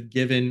 we have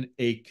given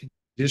a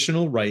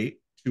conditional right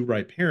to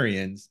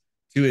riparians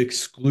to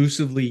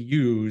exclusively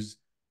use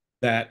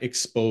that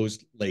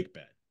exposed lake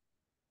bed.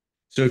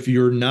 So if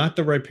you're not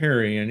the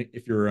riparian,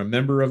 if you're a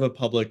member of a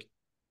public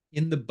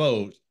in the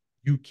boat,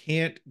 you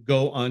can't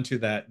go onto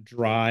that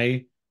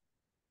dry,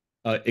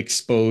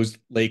 exposed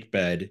lake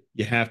bed.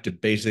 You have to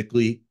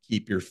basically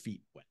keep your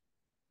feet wet.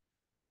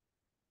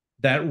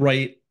 That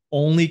right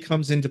only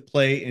comes into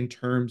play in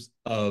terms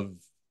of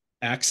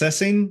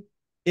accessing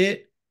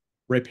it.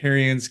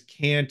 Riparians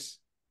can't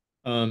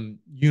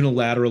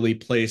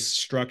unilaterally place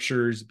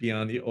structures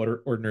beyond the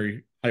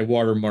ordinary high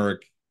water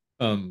mark,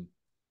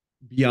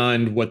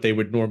 beyond what they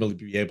would normally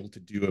be able to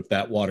do if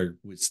that water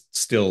was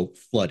still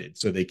flooded.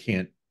 So they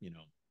can't,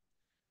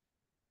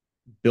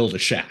 build a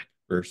shack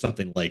or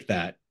something like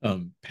that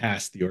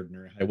past the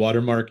ordinary high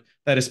water mark.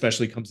 That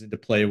especially comes into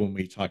play when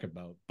we talk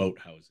about boat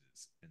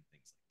houses and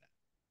things like that.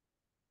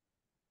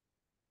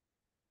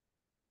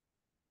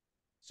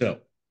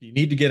 So you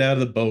need to get out of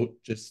the boat.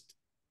 Just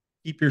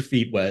keep your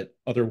feet wet.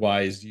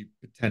 Otherwise, you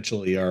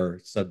potentially are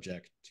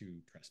subject to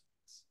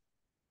trespass.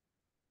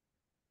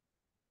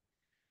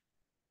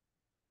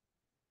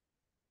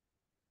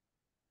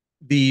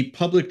 The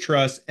public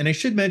trust, and I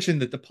should mention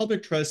that the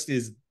public trust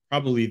is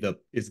probably the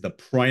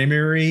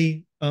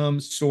primary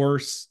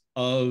source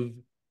of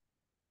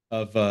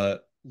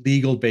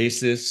legal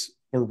basis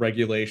for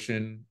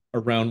regulation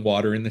around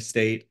water in the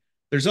state.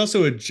 There's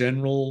also a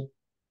general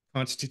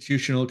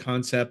constitutional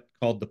concept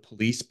called the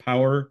police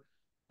power,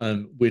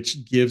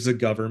 which gives a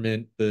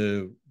government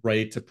the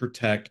right to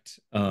protect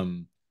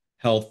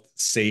health,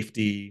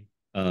 safety,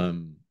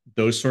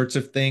 those sorts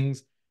of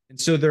things. And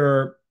so there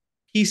are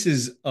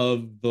pieces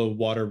of the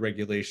water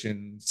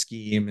regulation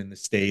scheme in the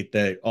state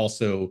that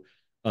also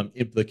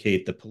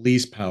implicate the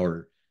police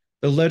power.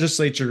 The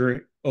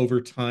legislature over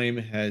time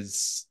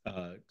has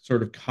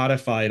sort of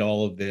codified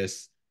all of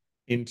this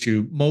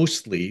into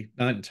mostly,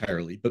 not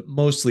entirely, but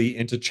mostly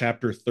into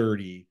Chapter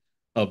 30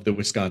 of the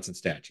Wisconsin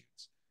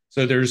statutes.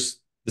 So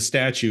there's the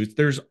statutes.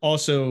 There's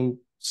also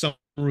some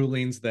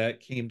rulings that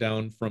came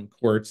down from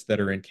courts that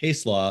are in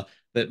case law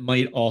that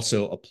might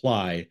also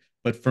apply.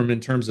 But from in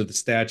terms of the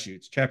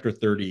statutes, Chapter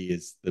 30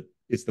 is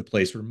the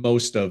place where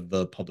most of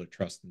the public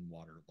trust in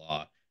water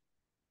law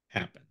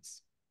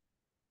happens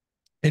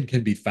and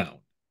can be found.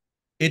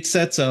 It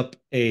sets up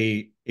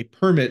a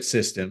permit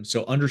system.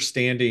 So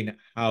understanding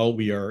how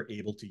we are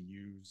able to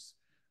use,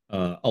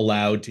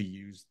 allowed to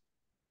use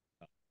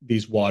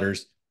these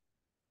waters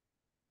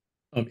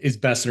is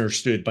best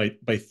understood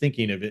by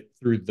thinking of it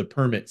through the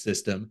permit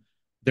system.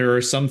 There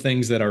are some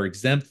things that are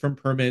exempt from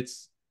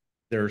permits.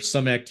 There are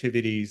some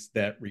activities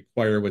that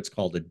require what's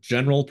called a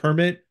general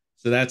permit.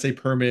 So that's a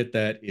permit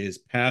that is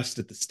passed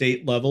at the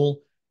state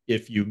level.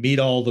 If you meet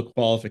all the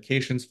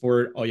qualifications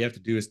for it, all you have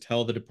to do is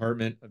tell the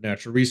Department of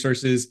Natural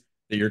Resources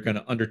that you're going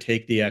to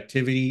undertake the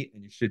activity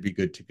and you should be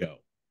good to go.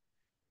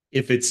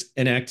 if it's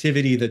an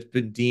activity that's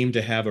been deemed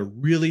to have a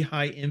really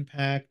high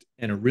impact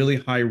and a really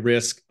high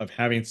risk of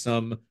having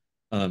some,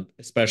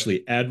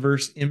 especially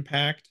adverse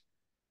impact,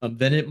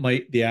 then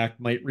the act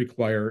might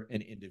require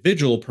an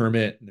individual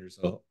permit.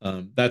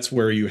 And that's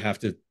where you have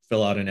to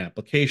fill out an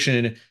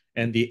application,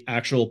 and the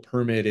actual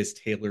permit is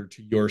tailored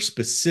to your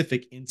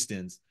specific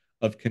instance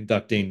of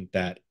conducting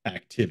that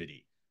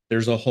activity.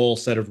 There's a whole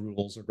set of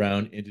rules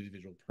around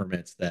individual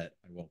permits that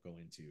I won't go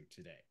into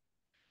today.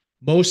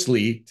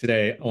 Mostly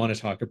today, I want to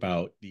talk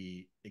about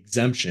the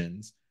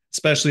exemptions,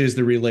 especially as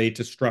they relate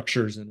to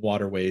structures and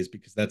waterways,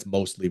 because that's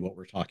mostly what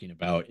we're talking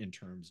about in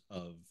terms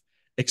of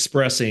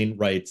expressing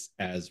rights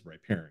as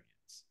riparians.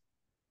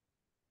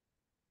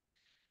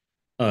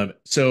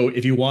 So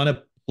if you want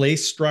to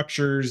place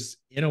structures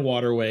in a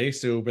waterway,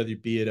 so whether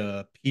it be at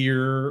a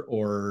pier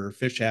or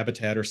fish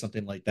habitat or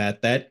something like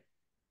that, that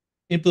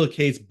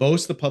implicates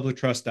both the public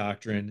trust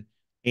doctrine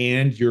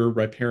and your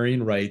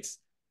riparian rights.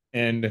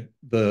 And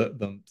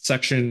the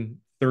section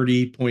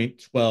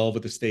 30.12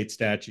 of the state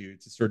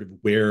statutes is sort of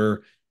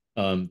where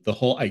the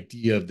whole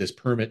idea of this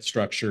permit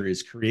structure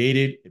is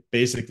created. It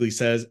basically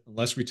says,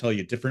 unless we tell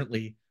you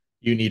differently,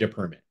 you need a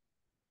permit.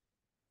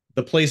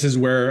 The places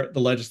where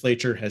the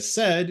legislature has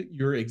said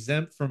you're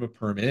exempt from a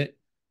permit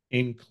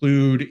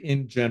include,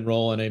 in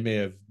general, and I may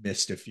have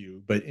missed a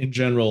few, but in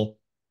general,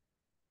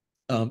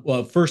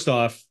 well, first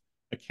off,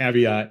 a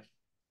caveat: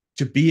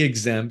 to be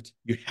exempt,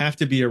 you have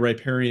to be a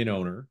riparian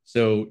owner.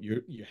 So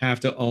you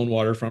have to own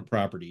waterfront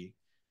property.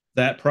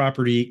 That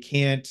property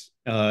can't,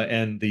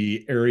 and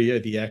the area,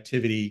 the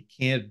activity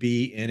can't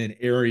be in an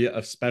area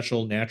of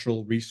special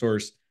natural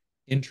resource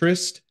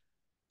interest.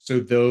 So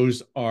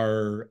those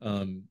are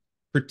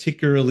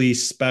particularly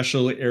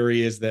special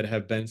areas that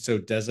have been so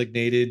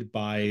designated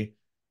by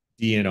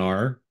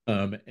DNR,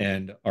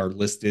 and are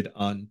listed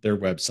on their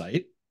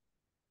website.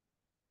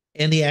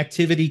 And the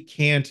activity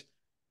can't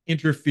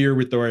interfere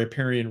with the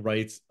riparian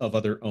rights of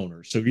other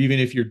owners. So even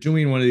if you're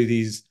doing one of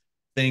these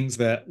things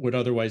that would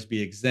otherwise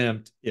be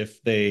exempt,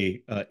 if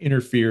they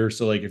interfere,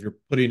 so like if you're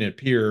putting a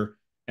pier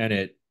and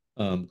it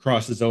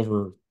crosses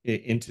over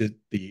into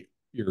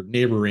your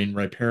neighboring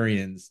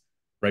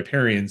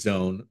riparian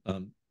zone,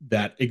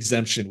 that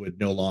exemption would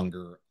no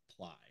longer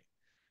apply.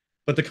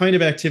 But the kind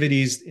of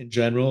activities in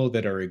general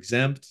that are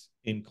exempt,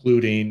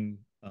 including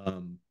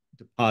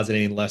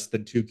depositing less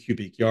than 2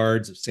 cubic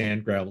yards of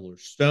sand, gravel, or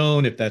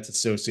stone, if that's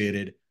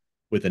associated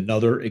with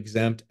another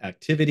exempt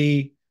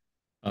activity,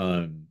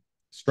 um,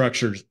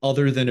 structures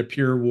other than a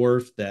pier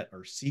wharf that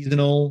are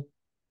seasonal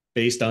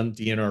based on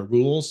DNR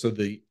rules. So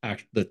the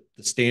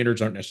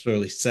standards aren't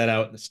necessarily set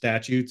out in the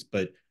statutes,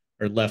 but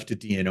are left to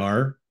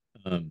DNR.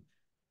 Um,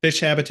 Fish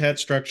habitat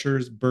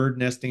structures, bird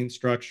nesting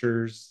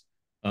structures,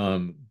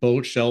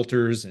 boat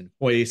shelters and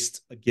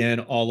hoists. Again,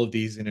 all of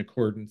these in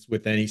accordance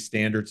with any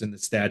standards in the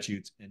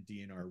statutes and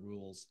DNR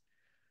rules.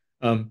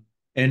 And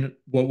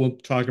what we'll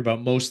talk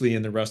about mostly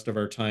in the rest of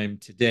our time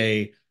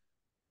today,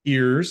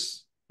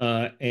 piers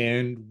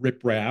and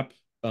riprap.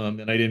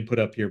 And I didn't put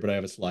up here, but I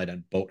have a slide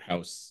on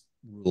boathouse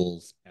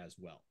rules as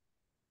well.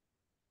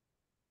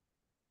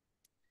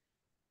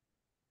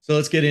 So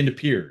let's get into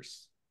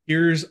piers.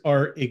 Piers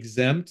are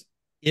exempt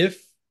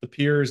if the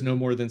pier is no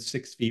more than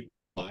 6 feet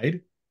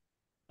wide.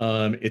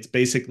 It's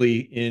basically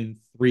in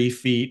 3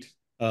 feet.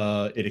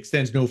 It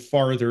extends no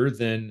farther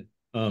than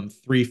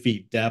 3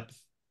 feet depth,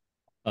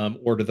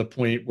 or to the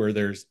point where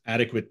there's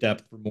adequate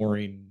depth for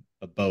mooring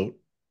a boat.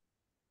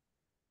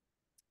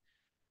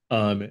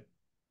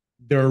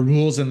 There are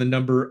rules in the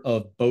number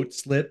of boat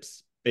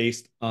slips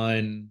based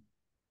on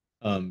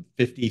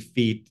 50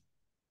 feet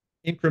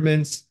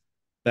increments.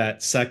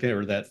 That second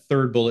or that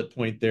third bullet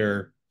point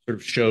there sort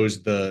of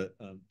shows the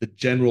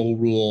general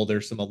rule.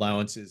 There's some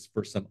allowances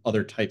for some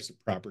other types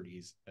of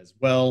properties as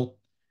well.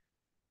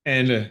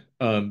 And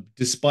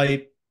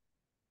despite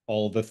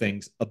all the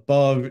things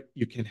above,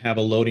 you can have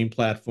a loading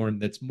platform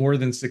that's more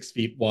than 6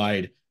 feet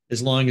wide,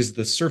 as long as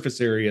the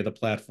surface area of the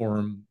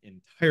platform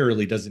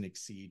entirely doesn't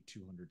exceed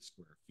 200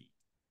 square feet.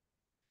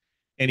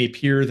 Any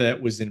pier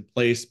that was in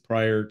place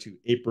prior to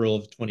April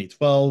of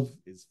 2012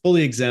 is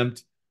fully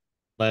exempt,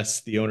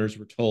 unless the owners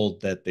were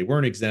told that they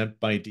weren't exempt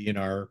by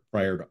DNR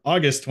prior to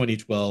August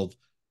 2012,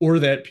 or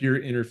that pier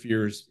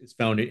is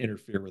found to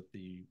interfere with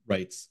the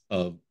rights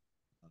of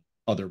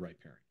other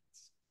riparians.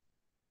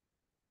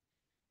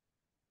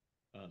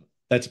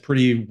 That's a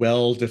pretty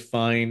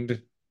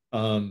well-defined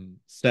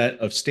set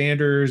of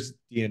standards.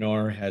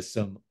 DNR has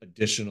some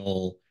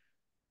additional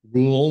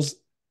rules.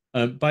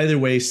 By the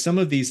way, some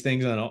of these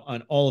things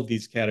on all of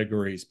these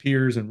categories,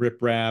 piers and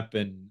riprap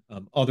and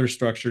other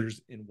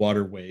structures in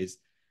waterways,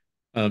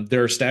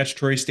 there are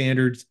statutory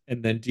standards,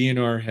 and then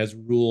DNR has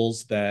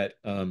rules that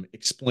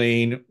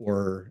explain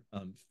or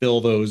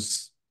fill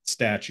those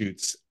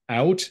statutes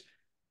out.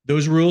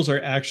 Those rules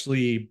are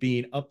actually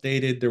being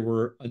updated. There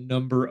were a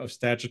number of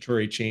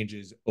statutory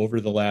changes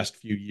over the last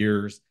few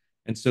years.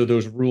 And so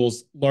those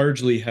rules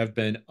largely have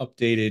been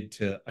updated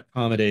to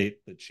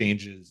accommodate the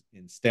changes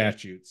in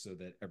statutes so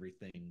that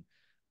everything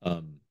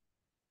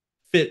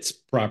fits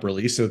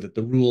properly, so that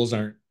the rules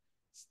aren't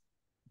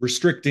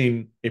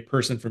restricting a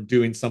person from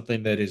doing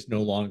something that is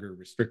no longer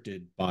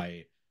restricted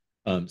by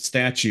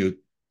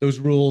statute. Those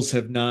rules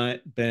have not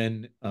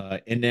been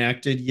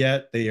enacted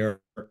yet. They are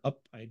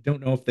up. I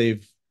don't know if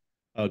they've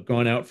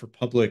gone out for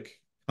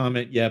public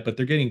comment yet, but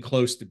they're getting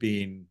close to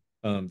being.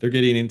 They're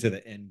getting into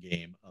the end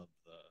game of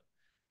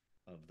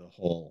um, the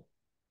whole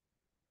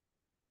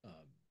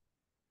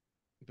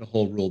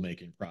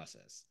rulemaking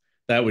process.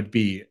 That would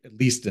be at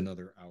least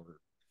another hour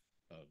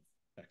of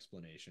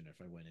explanation if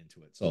I went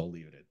into it. So I'll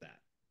leave it at that.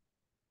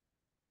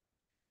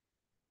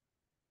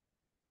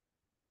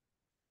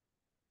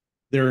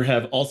 There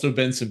have also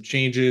been some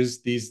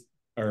changes. These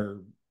are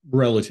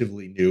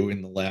relatively new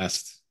in the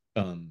last,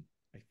 I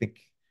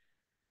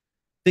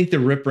think the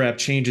riprap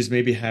changes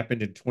maybe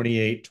happened in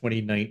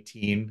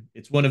 2019.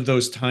 It's one of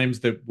those times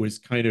that was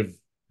kind of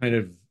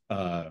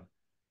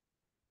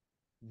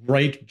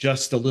right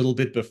just a little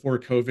bit before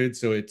COVID.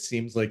 So it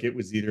seems like it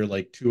was either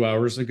like 2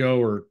 hours ago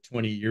or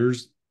 20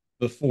 years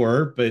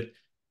before. But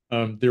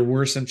there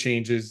were some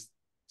changes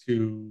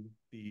to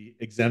the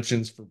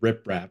exemptions for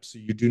riprap. So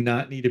you do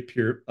not need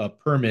a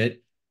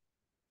permit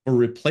for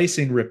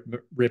replacing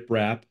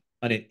riprap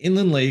on an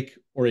inland lake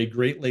or a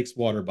Great Lakes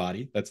water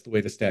body. That's the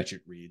way the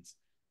statute reads.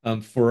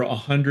 For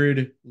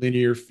 100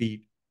 linear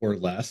feet or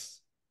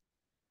less.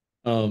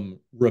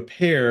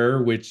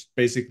 Repair, which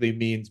basically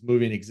means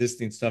moving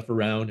existing stuff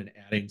around and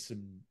adding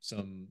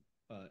some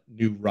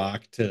new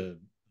rock um,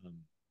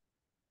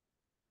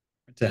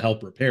 to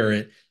help repair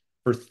it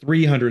for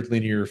 300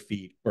 linear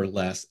feet or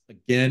less,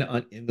 again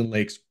on inland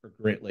lakes or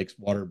Great Lakes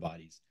water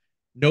bodies.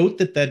 Note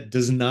that that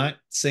does not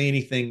say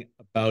anything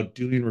about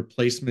doing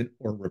replacement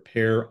or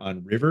repair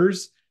on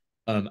rivers.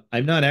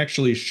 I'm not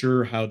actually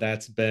sure how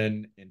that's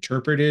been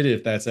interpreted,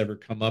 if that's ever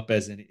come up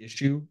as an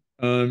issue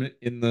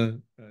in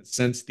the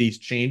since these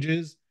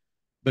changes.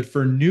 But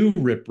for new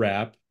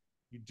riprap,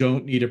 you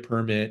don't need a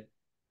permit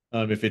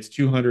if it's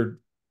 200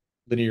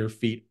 linear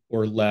feet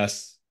or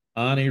less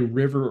on a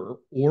river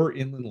or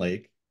inland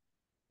lake,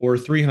 or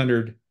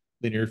 300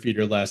 linear feet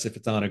or less if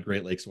it's on a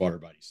Great Lakes water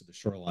body, so the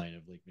shoreline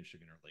of Lake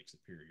Michigan or Lake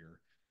Superior.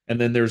 And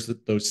then there's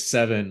those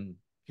 7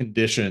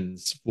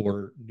 conditions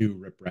for new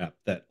riprap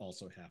that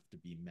also have to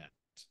be met.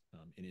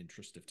 In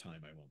interest of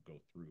time, I won't go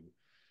through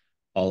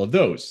all of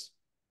those.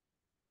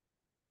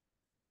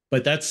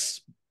 But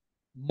that's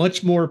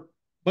much more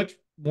much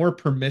more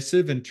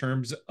permissive in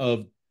terms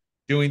of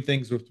doing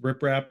things with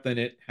riprap than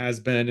it has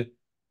been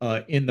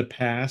in the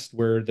past,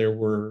 where there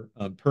were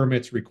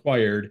permits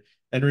required.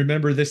 And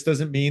remember, this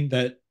doesn't mean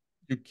that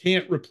you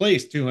can't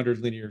replace 200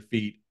 linear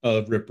feet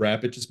of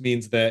riprap. It just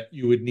means that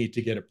you would need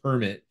to get a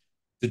permit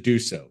to do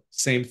so.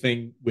 Same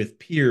thing with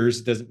piers.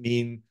 It doesn't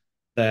mean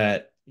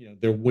that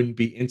there wouldn't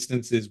be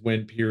instances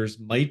when piers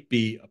might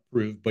be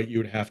approved, but you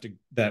would have to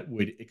that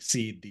would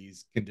exceed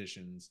these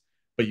conditions,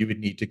 but you would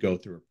need to go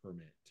through a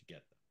permit to get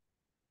them.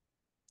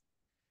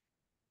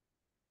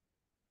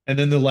 And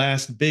then the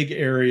last big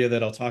area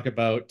that I'll talk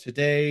about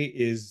today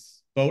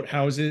is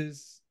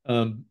boathouses.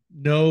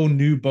 No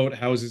new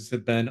boathouses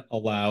have been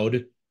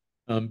allowed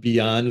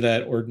beyond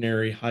that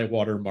ordinary high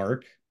water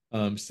mark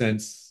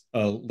since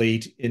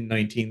late in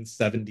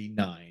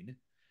 1979.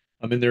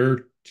 And there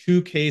are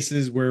 2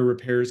 cases where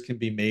repairs can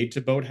be made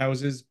to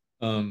boathouses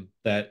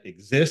that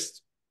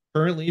exist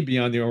currently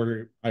beyond the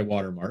ordinary high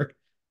water mark.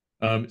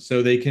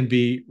 So they can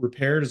be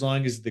repaired as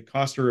long as the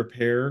cost of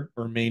repair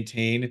or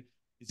maintain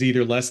is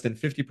either less than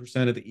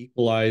 50% of the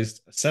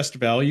equalized assessed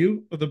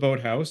value of the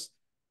boathouse,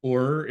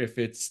 or if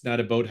it's not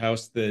a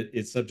boathouse that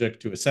is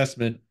subject to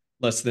assessment,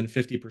 less than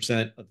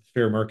 50% of the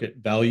fair market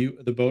value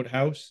of the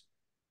boathouse.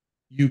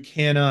 You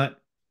cannot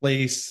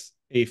place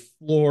a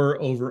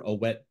floor over a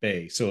wet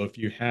bay. So if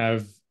you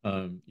have,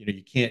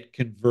 you can't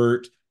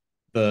convert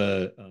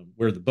the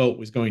where the boat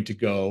was going to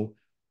go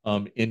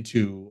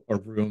into a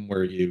room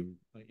where you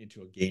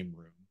into a game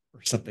room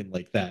or something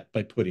like that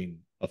by putting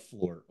a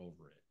floor over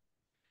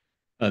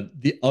it.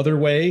 The other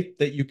way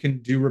that you can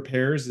do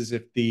repairs is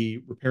if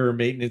the repair or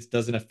maintenance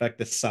doesn't affect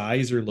the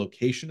size or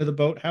location of the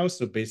boathouse.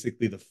 So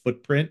basically, the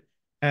footprint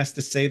has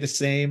to stay the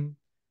same.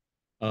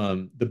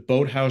 The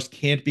boathouse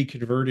can't be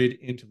converted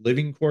into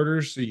living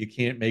quarters, so you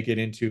can't make it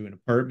into an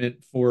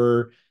apartment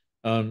for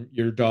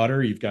your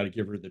daughter. You've got to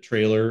give her the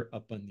trailer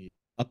up on the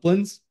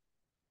uplands.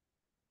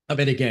 I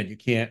mean, again, you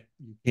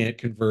can't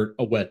convert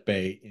a wet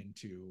bay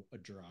into a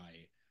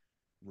dry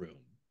room.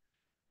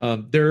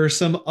 There are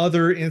some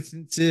other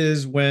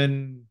instances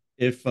when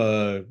if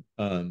a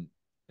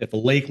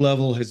lake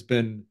level has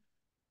been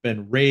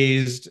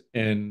raised,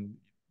 and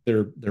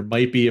there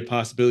might be a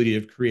possibility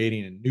of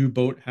creating a new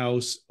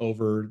boathouse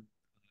over,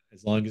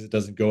 as long as it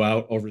doesn't go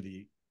out over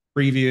the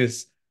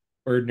previous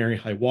ordinary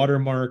high water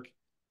mark.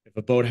 If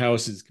a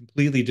boathouse is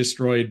completely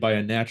destroyed by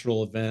a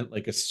natural event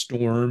like a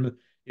storm,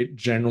 it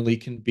generally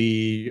can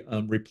be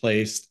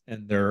replaced,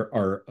 and there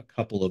are a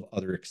couple of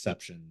other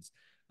exceptions,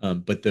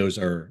 but those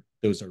are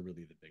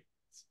really the big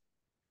ones.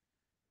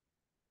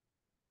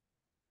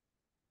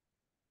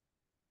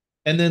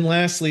 And then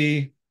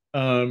lastly,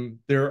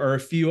 there are a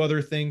few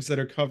other things that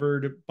are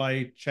covered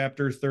by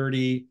Chapter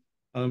 30.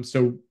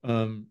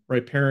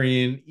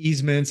 Riparian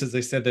easements, as I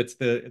said,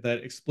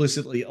 that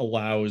explicitly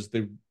allows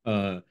the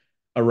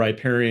a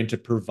riparian to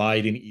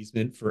provide an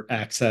easement for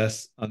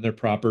access on their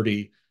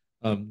property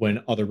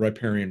when other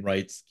riparian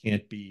rights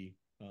can't be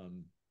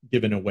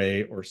given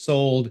away or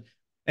sold.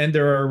 And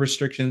there are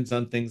restrictions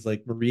on things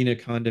like marina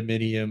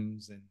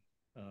condominiums and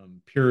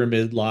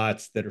pyramid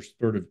lots that are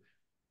sort of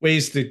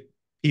ways that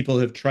people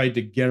have tried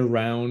to get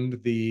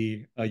around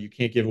the you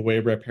can't give away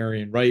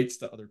riparian rights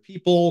to other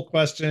people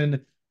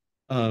question.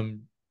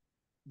 Um,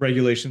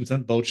 Regulations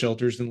on boat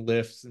shelters and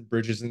lifts and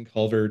bridges and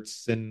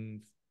culverts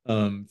and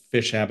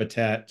fish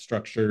habitat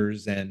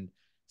structures and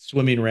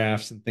swimming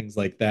rafts and things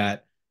like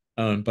that.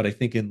 But I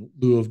think in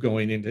lieu of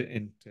going into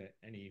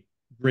any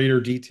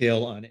greater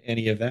detail on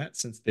any of that,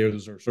 since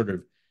those are sort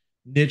of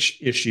niche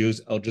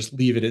issues, I'll just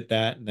leave it at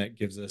that, and that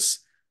gives us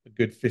a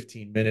good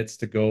 15 minutes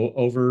to go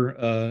over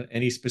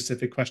any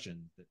specific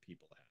question that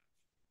people have.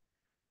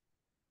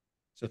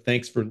 So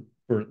thanks for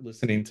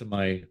listening to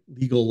my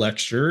legal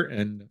lecture,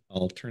 and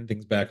I'll turn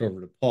things back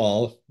over to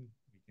Paul. We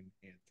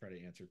can try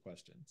to answer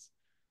questions.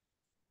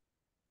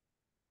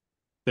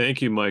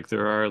 Thank you, Mike.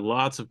 There are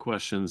lots of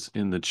questions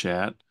in the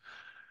chat.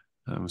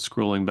 I'm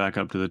scrolling back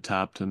up to the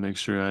top to make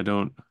sure I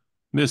don't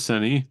miss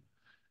any.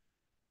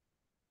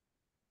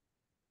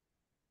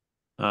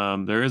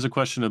 There is a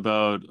question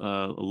about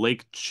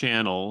lake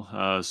channel.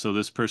 So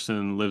this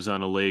person lives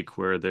on a lake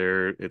where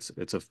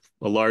it's a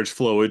large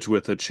flowage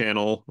with a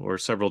channel or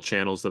several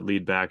channels that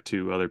lead back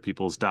to other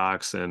people's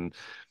docks. And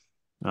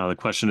the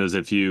question is,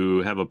 if you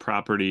have a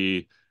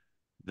property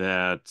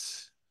that,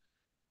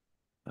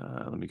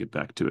 let me get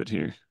back to it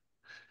here.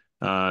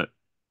 Uh,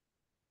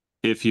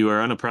 if you are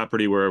on a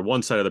property where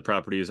one side of the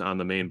property is on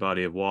the main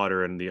body of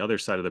water and the other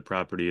side of the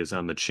property is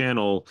on the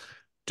channel,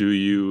 do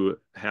you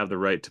have the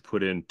right to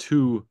put in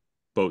two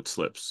boat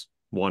slips,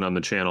 one on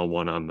the channel,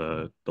 one on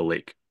the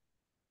lake?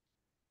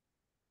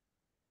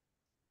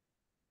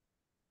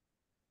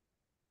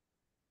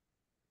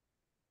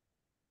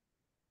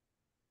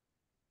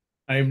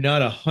 I'm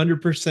not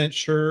 100%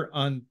 sure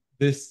on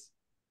this,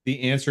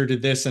 the answer to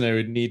this, and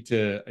I'd need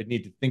to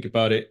think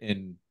about it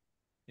in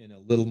a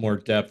little more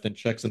depth and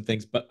check some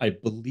things. But I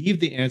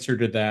believe the answer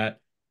to that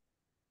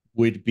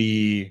would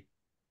be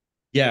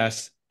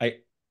yes.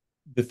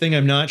 The thing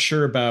I'm not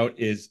sure about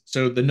is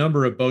so the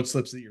number of boat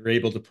slips that you're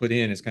able to put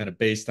in is kind of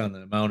based on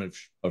the amount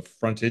of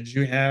frontage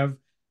you have.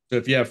 So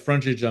if you have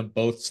frontage on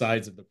both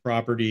sides of the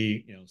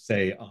property,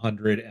 say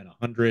 100 and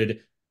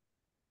 100,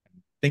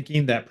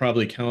 thinking that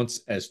probably counts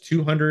as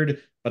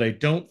 200, but I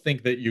don't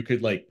think that you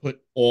could like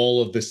put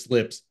all of the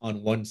slips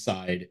on one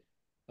side.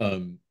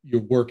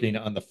 You're working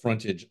on the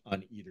frontage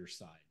on either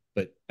side,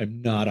 but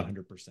I'm not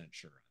 100%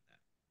 sure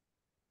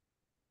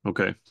on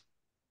Okay.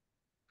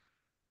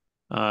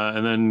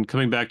 And then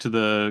coming back to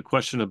the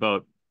question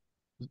about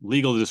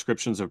legal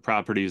descriptions of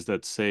properties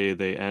that say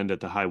they end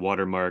at the high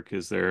water mark,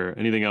 is there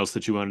anything else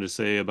that you wanted to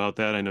say about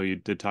that? I know you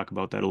did talk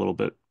about that a little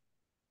bit.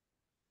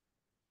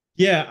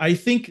 Yeah, I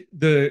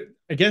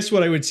guess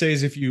what I would say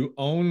is if you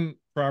own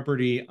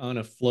property on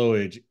a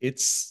flowage,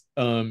 it's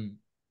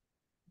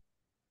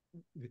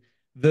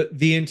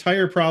the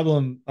entire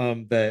problem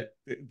that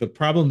the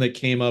problem that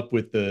came up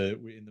with the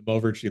in the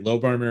Movergy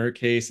Lowbarmer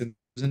case, and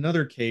there's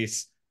another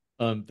case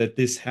that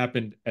this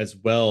happened as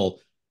well.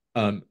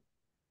 Um,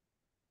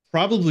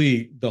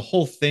 Probably the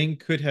whole thing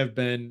could have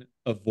been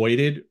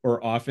avoided,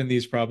 or often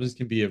these problems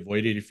can be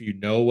avoided if you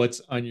know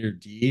what's on your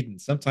deed. And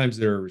sometimes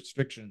there are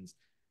restrictions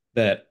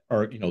that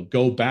are,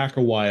 go back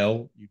a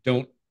while. You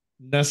don't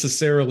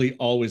necessarily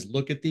always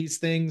look at these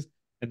things,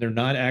 and they're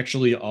not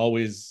actually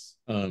always,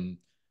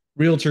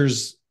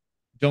 realtors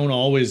don't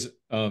always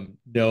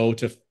know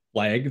to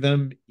flag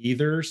them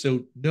either.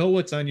 So know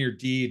what's on your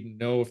deed and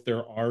know if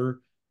there are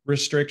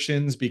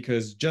restrictions,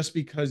 because just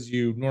because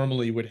you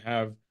normally would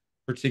have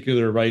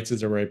particular rights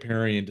as a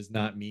riparian does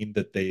not mean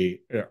that they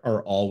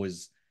are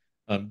always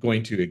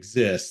going to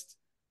exist.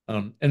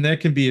 And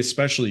that can be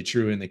especially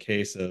true in the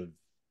case of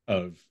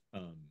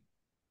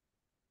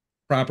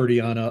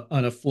property on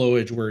a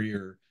flowage where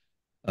you're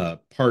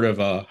part of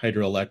a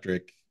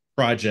hydroelectric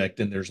project,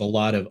 and there's a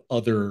lot of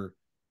other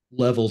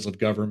levels of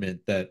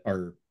government that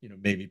are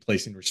maybe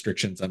placing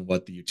restrictions on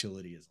what the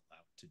utility is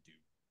allowed to do.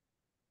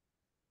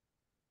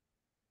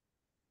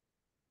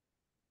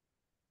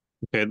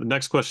 Okay, the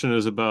next question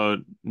is about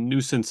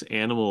nuisance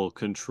animal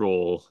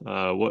control.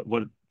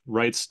 What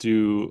rights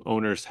do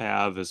owners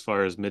have as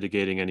far as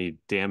mitigating any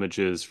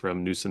damages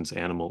from nuisance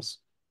animals?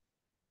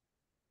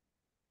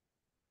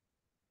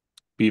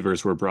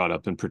 Beavers were brought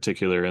up in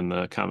particular in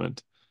the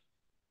comment.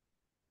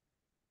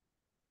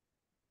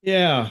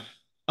 Yeah.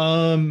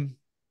 Um,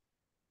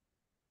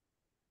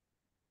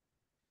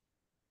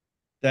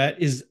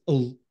 that is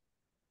a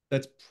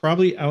that's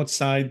probably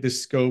outside the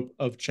scope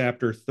of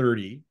chapter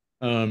 30.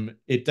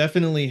 It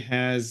definitely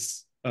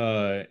has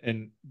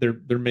and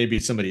there may be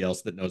somebody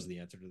else that knows the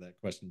answer to that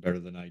question better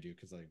than I do,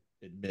 because I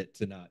admit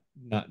to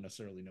not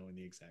necessarily knowing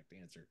the exact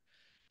answer.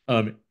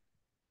 Um,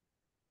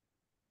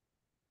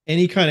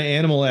 any kind of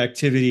animal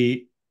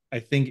activity, I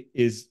think,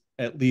 is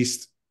at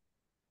least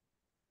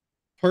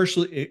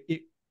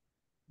partially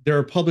there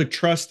are public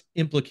trust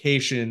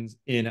implications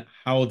in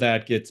how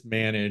that gets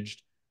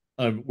managed,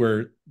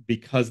 where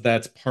because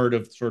that's part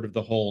of sort of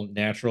the whole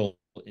natural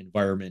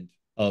environment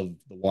of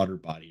the water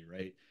body,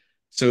 right?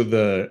 So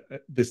the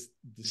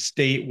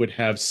state would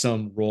have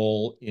some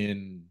role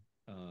in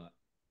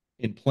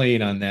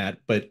playing on that,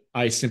 but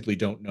I simply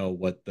don't know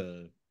what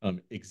the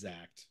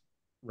exact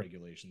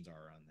regulations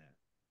are on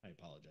that. I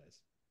apologize.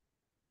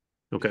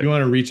 If Okay. you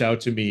want to reach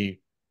out to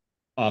me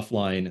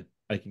offline,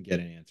 I can get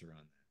an answer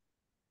on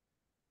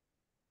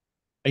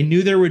that. I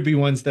knew there would be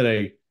ones that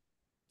I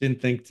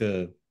didn't think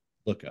to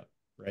look up,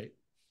 right?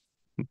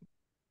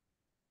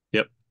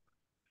 Yep.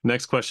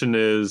 Next question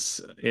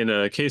is, in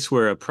a case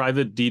where a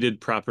private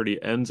deeded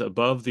property ends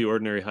above the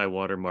ordinary high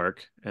water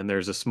mark and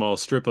there's a small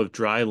strip of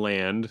dry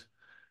land,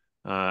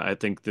 I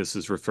think this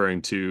is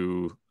referring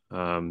to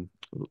the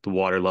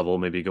water level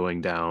maybe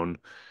going down.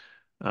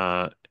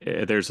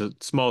 There's a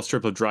small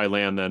strip of dry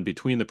land then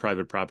between the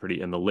private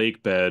property and the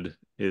lake bed.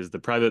 Is the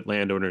private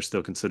landowner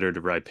still considered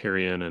a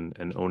riparian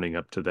and owning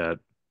up to that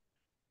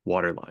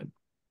water line?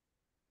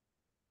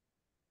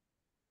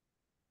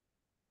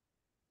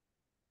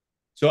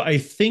 So I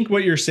think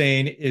what you're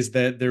saying is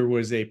that there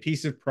was a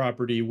piece of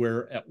property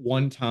where at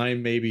one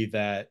time maybe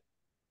that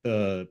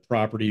the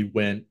property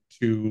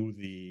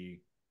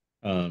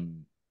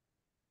um,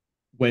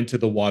 went to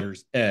the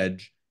water's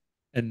edge,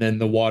 and then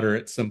the water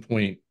at some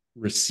point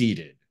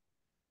receded.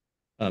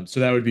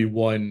 So that would be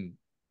one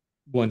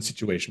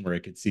situation where I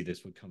could see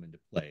this would come into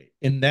play.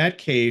 In that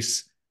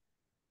case,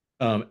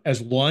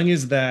 as long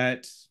as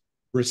that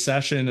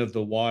recession of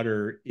the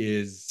water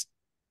is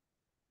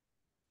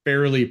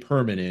fairly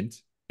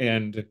permanent,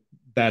 and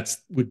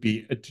that's would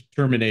be a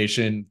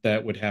determination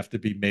that would have to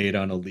be made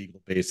on a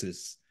legal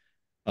basis.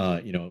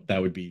 That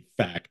would be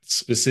fact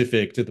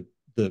specific to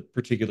the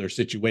particular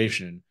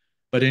situation.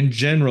 But in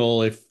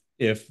general,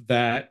 if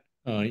that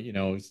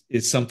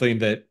is something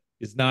that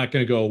is not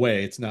going to go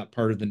away, it's not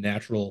part of the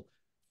natural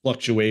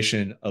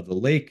fluctuation of the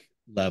lake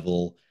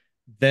level,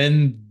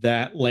 then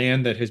that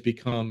land that has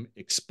become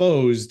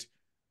exposed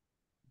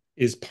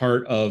is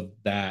part of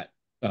that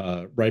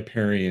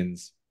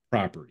riparian's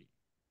property.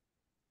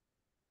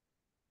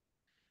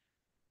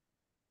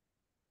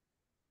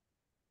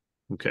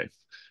 Okay.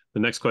 The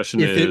next question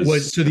If it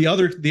was is, so the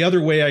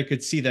other way I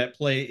could see that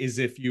play is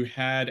if you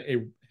had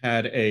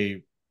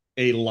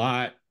a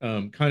lot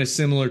kind of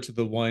similar to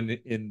the one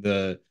in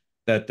the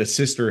that the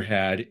sister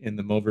had in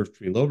the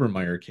Movertree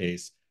Lobermeyer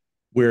case,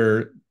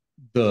 where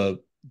the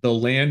the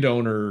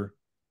landowner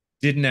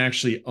didn't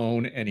actually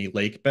own any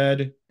lake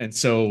bed, and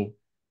so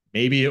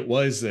maybe it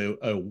was a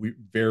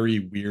very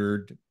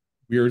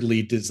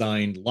weirdly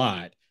designed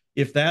lot.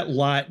 If that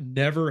lot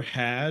never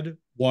had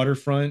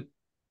waterfront,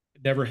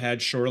 never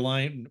had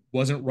shoreline,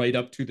 wasn't right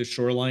up to the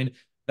shoreline,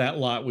 that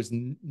lot was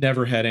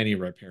never had any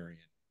riparian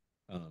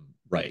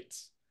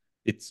rights.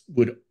 It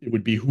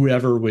would be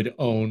whoever would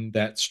own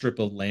that strip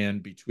of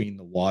land between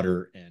the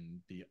water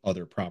and the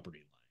other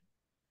property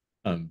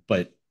line.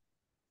 But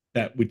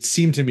that would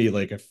seem to me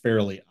like a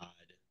fairly odd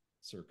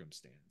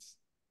circumstance.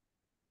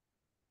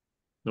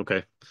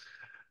 okay.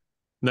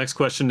 Next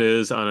question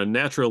is, on a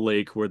natural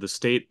lake where the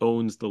state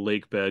owns the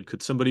lake bed,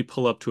 could somebody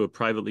pull up to a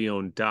privately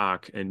owned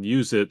dock and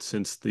use it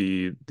since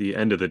the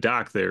end of the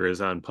dock there is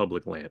on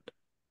public land?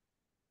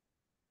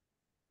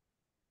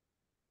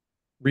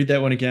 Read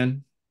that one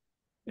again.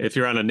 If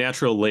you're on a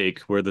natural lake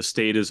where the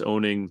state is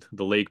owning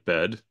the lake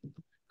bed,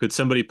 could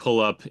somebody pull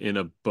up in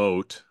a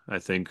boat? I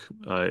think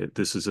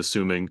this is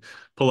assuming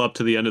pull up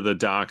to the end of the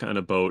dock on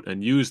a boat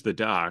and use the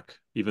dock,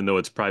 even though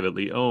it's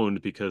privately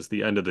owned, because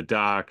the end of the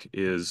dock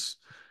is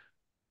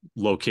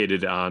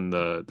located on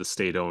the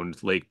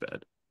state-owned lake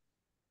bed.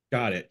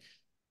 Got it.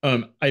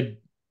 I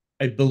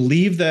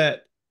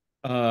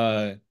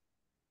uh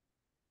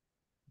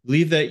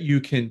believe that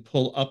you can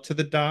pull up to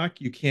the dock.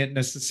 You can't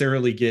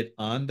necessarily get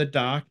on the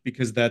dock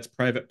because that's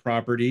private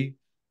property,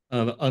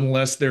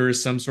 unless there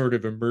is some sort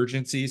of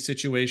emergency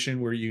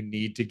situation where you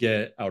need to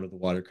get out of the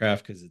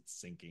watercraft because it's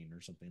sinking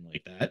or something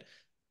like that.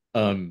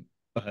 Um,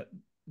 uh,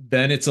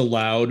 then it's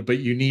allowed, but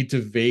you need to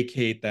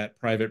vacate that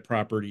private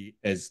property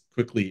as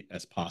quickly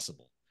as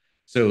possible.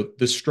 So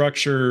the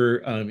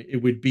structure,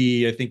 it would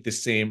be, I think, the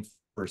same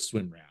for a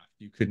swim raft.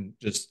 You couldn't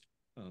just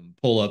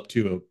pull up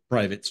to a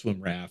private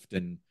swim raft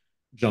and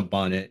jump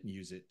on it and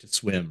use it to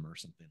swim or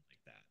something like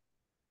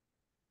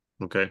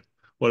that. Okay.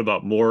 What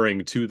about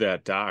mooring to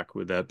that dock?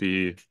 Would that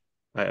be,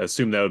 I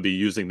assume that would be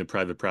using the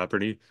private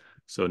property,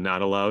 so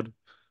not allowed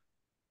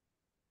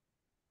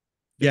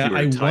if Yeah, you were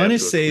I to tie want up to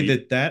to a say cleat?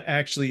 that that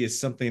actually is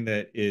something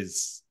that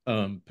is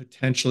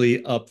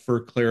potentially up for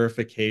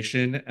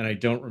clarification, and I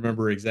don't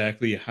remember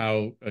exactly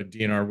how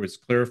DNR was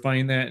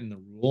clarifying that in the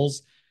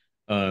rules.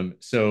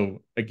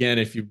 So again,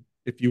 if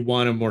you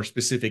want a more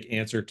specific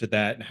answer to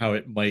that and how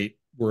it might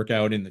work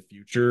out in the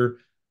future,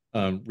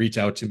 reach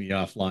out to me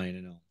offline,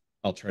 and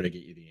I'll try to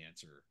get you the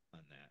answer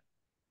on that.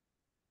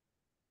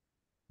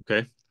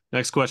 Okay.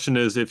 Next question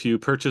is, if you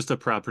purchased a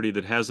property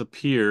that has a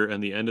pier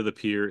and the end of the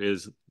pier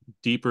is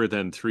deeper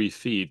than 3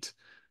 feet,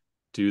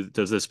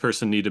 Does this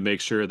person need to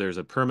make sure there's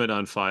a permit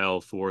on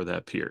file for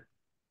that pier?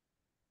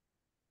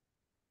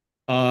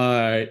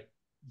 Uh,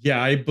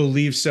 yeah, I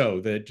believe so.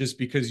 That just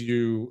because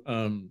you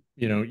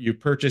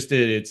purchased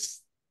it,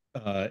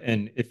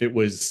 and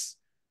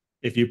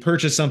if you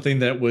purchase something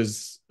that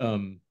was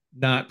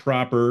not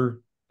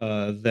proper,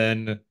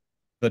 then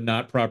the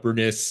not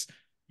properness,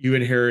 you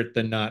inherit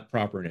the not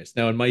properness.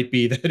 Now, it might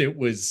be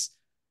that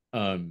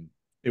um,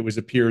 it was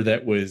a pier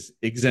that was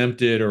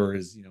exempted or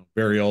is,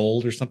 very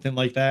old or something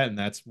like that, and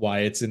that's why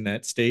it's in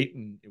that state,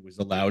 and it was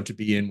allowed to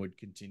be and would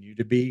continue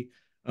to be.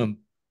 Um,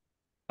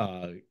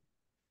 uh,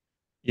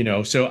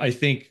 so I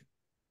think,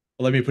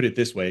 let me put it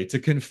this way: to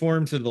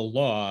conform to the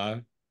law,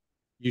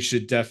 you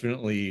should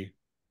definitely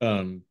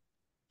um,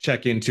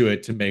 check into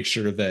it to make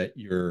sure that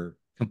you're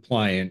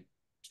compliant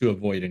to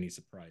avoid any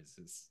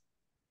surprises.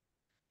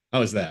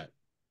 How is that?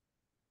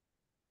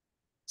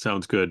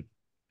 Sounds good.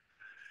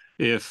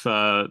 If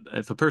a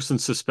person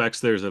suspects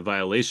there's a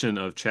violation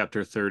of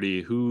Chapter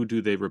 30, who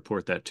do they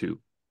report that to?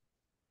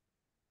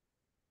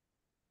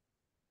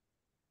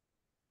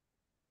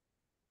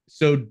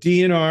 So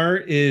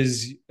DNR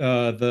is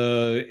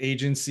the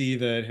agency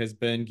that has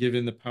been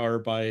given the power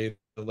by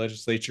the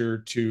legislature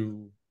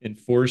to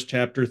enforce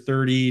Chapter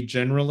 30,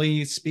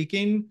 generally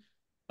speaking.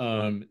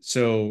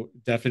 So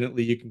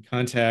definitely you can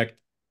contact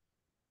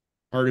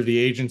part of the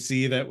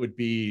agency that would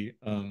be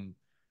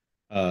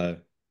uh,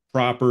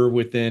 proper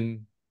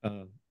within,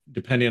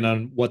 depending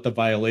on what the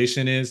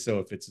violation is. So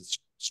if it's a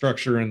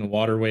structure in the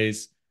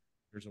waterways,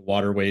 there's a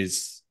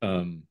waterways,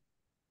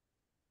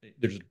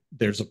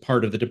 there's a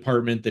part of the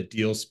department that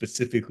deals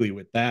specifically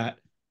with that,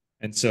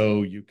 and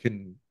so you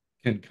can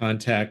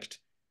contact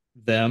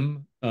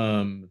them.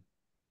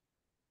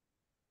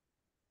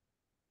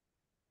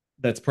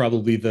 That's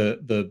probably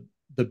the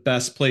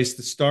best place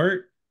to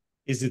start.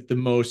 Is it the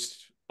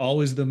most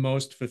always the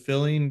most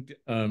fulfilling?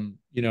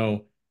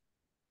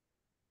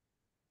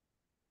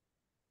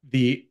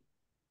 The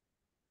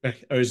I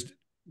was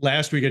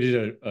last week I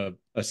did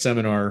a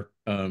seminar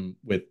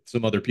with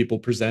some other people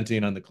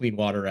presenting on the Clean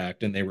Water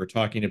Act, and they were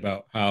talking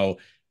about how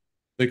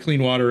the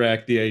Clean Water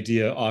Act, the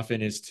idea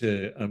often is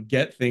to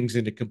get things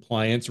into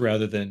compliance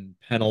rather than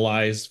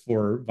penalize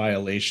for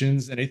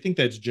violations. And I think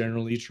that's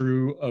generally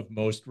true of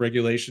most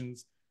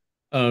regulations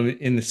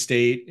in the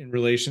state in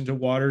relation to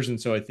waters. And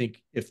so I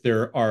think if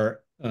there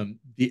are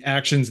the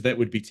actions that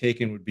would be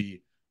taken would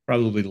be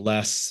probably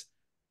less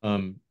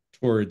um,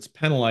 towards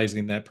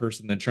penalizing that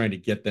person than trying to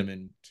get them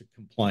into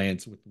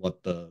compliance with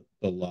what the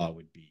law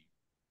would be.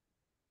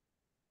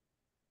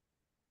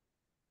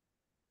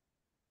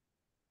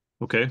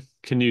 Okay.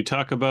 Can you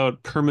talk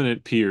about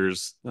permanent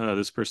piers?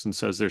 This person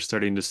says they're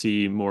starting to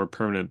see more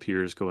permanent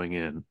piers going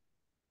in.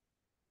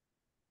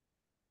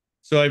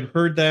 So I've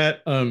heard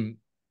that.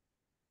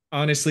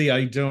 Honestly,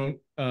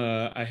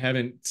 I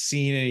haven't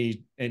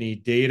seen any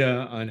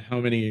data on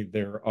how many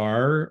there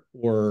are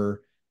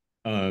or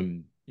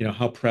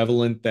how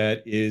prevalent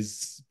that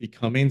is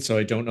becoming. So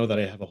I don't know that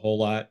I have a whole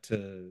lot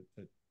to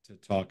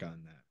talk on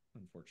that,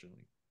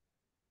 unfortunately.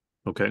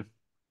 Okay.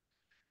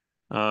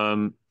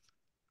 Um,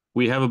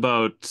 we have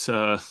about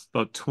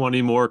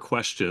 20 more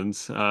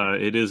questions.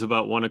 It is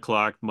about 1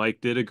 o'clock.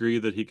 Mike did agree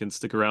that he can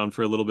stick around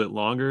for a little bit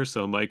longer.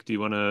 So, Mike, do you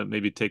want to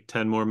maybe take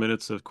 10 more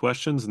minutes of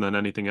questions and then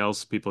anything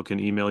else people can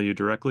email you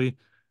directly?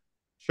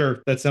 Sure,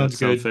 that That sounds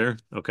sound good. fair?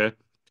 Okay.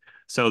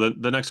 So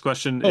the next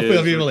question Hopefully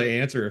I'll be is able to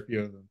answer a few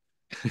of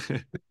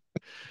them.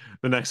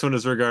 the next one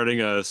is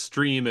regarding a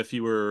stream. If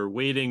you were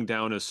wading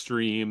down a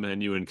stream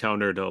and you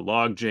encountered a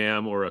log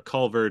jam or a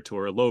culvert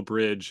or a low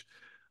bridge,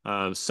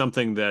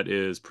 something that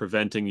is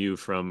preventing you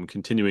from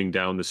continuing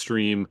down the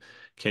stream,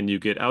 can you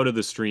get out of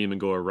the stream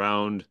and go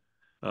around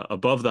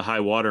above the high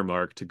water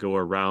mark to go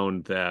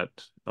around that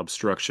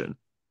obstruction?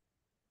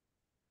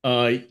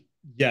 Uh,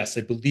 yes,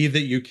 I believe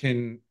that you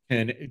can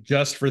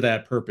just for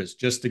that purpose,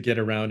 just to get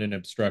around an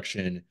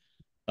obstruction.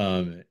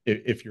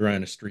 If you're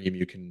on a stream,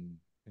 you can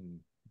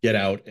get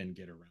out and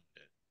get around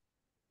it.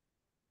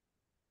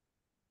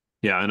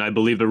 Yeah, and I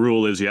believe the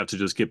rule is you have to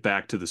just get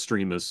back to the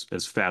stream as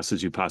fast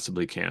as you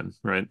possibly can,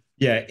 right?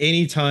 Yeah,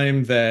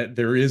 anytime that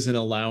there is an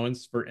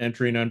allowance for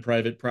entering on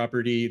private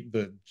property,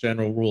 the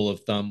general rule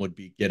of thumb would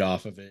be get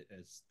off of it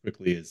as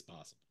quickly as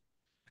possible.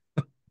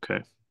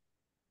 Okay.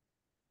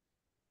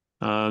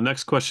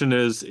 Next question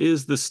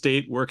is the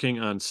state working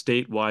on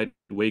statewide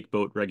wake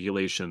boat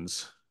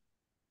regulations?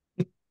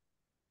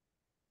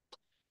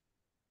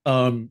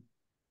 Um,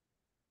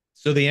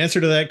 so the answer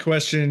to that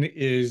question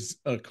is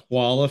a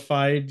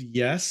qualified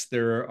yes.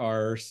 There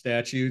are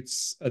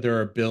statutes,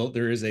 there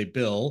is a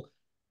bill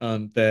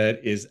that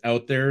is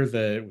out there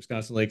that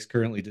Wisconsin Lakes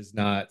currently does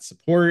not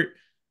support.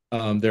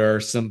 There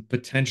are some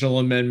potential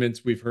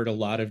amendments. We've heard a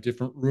lot of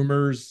different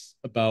rumors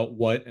about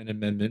what an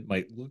amendment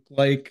might look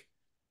like.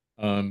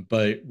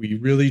 But we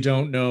really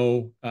don't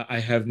know.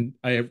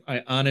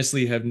 I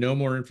honestly have no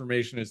more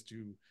information as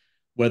to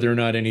whether or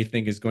not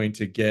anything is going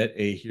to get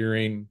a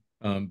hearing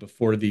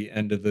before the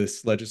end of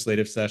this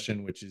legislative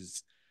session, which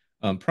is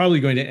probably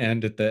going to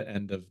end at the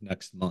end of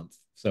next month.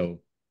 So,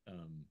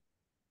 um,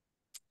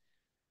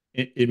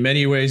 in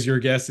many ways, your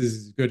guess is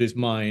as good as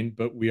mine,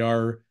 but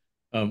we're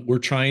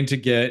trying to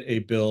get a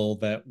bill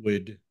that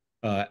would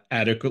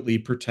adequately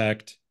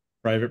protect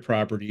private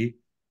property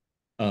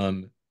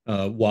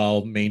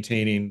while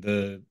maintaining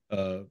the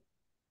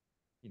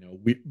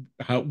we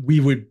how we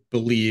would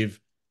believe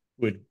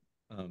would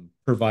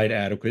provide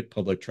adequate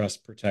public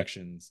trust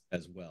protections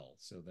as well.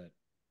 So that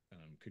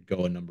could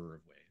go a number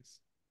of ways.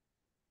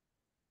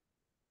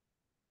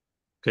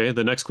 Okay,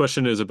 the next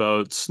question is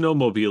about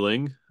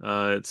snowmobiling.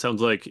 It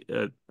sounds like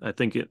I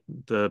think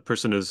the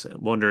person is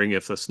wondering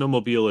if a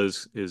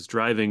snowmobile is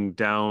driving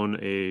down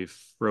a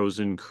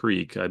frozen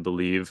creek, I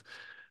believe,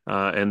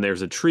 and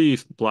there's a tree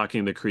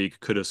blocking the creek.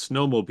 Could a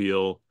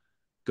snowmobile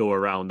go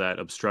around that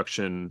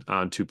obstruction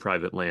onto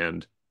private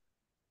land?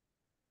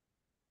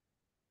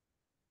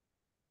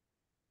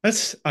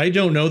 I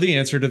don't know the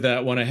answer to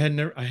that one. I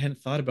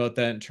hadn't thought about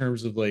that in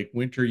terms of like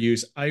winter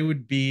use. I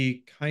would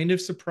be kind of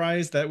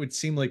surprised. That would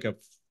seem like a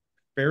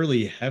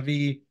fairly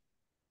heavy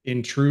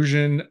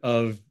intrusion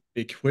of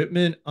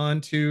equipment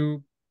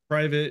onto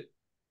private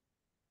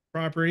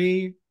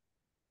property.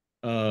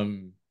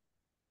 Um,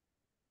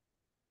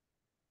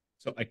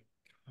 so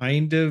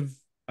kind of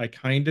I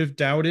kind of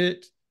doubt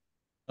it.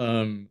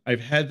 I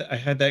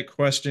had that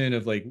question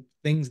of like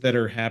things that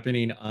are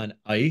happening on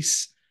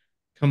ice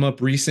come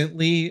up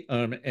recently,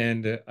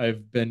 and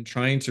I've been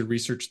trying to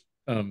research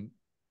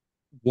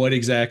what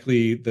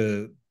exactly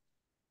the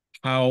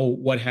how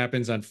what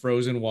happens on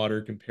frozen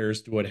water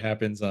compares to what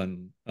happens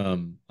on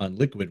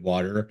liquid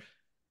water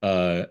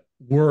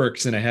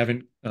works, and I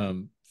haven't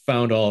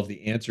found all of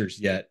the answers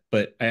yet.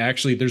 But I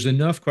actually there's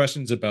enough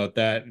questions about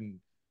that and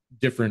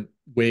different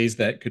ways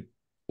that could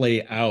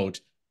play out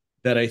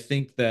that I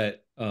think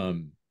that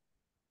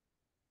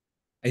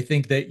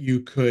you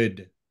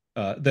could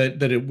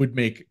that it would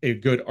make a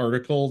good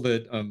article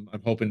that I'm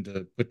hoping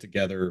to put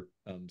together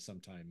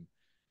sometime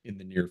in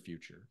the near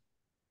future.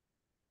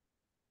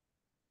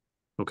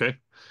 Okay.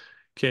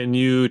 Can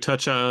you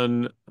touch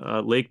on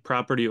lake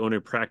property owner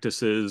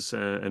practices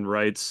and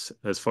rights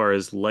as far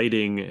as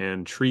lighting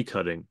and tree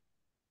cutting?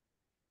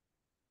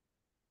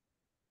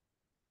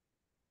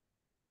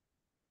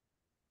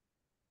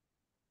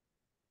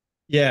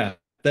 Yeah,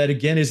 that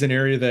again is an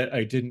area that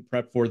I didn't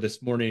prep for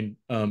this morning,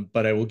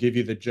 but I will give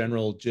you the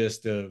general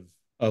gist of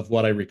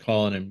what I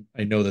recall, and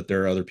I know that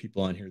there are other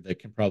people on here that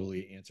can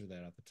probably answer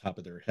that off the top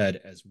of their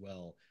head as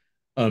well.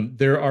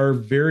 There are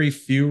very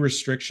few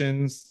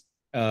restrictions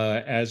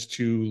as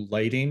to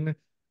lighting.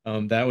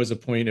 That was a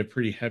point of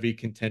pretty heavy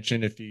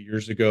contention a few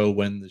years ago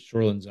when the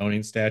shoreline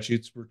zoning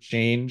statutes were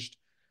changed,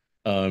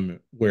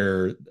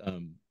 where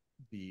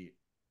the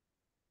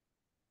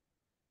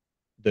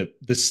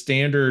the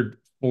standard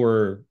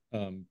for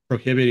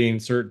prohibiting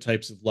certain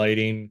types of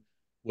lighting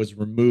was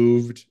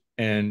removed,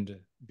 and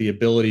the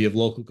ability of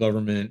local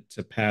government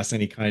to pass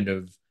any kind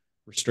of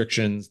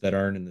restrictions that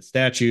aren't in the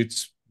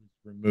statutes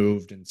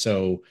removed. And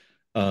so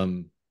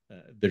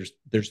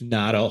there's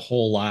not a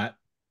whole lot,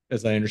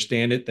 as I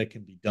understand it, that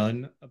can be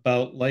done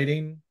about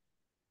lighting.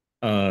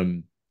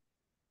 Um,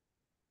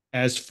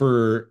 as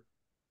for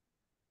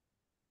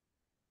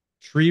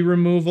tree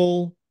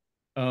removal,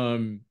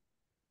 um,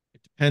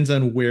 it depends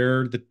on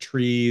where the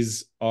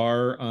trees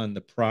are on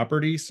the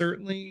property,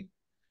 certainly.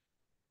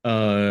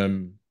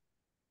 Um,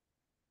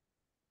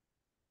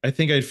 I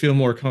think I'd feel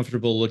more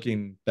comfortable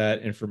looking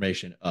that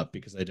information up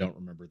because I don't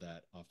remember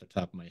that off the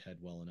top of my head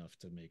well enough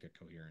to make a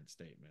coherent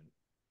statement.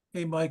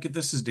 Hey, Mike,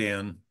 this is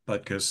Dan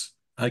Butkus.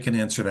 I can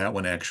answer that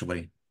one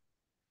actually.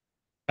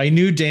 I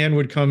knew Dan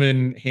would come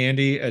in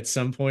handy at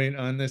some point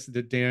on this.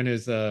 That Dan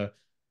is the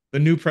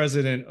new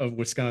president of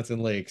Wisconsin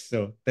Lakes.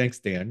 So thanks,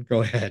 Dan.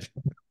 Go ahead.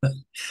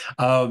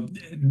 Um,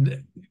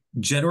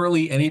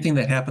 Generally, anything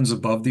that happens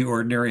above the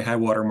ordinary high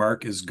water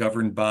mark is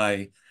governed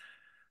by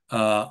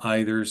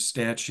either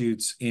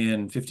statutes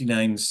in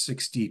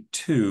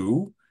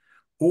 5962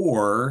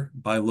 or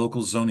by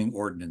local zoning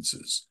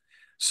ordinances.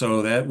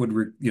 So that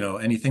would,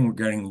 anything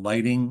regarding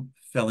lighting,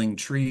 felling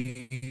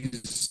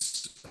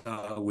trees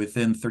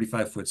within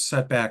 35-foot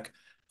setback,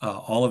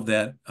 all of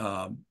that.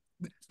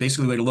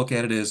 Basically, the way to look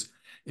at it is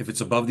if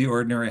it's above the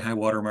ordinary high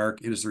water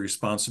mark, it is the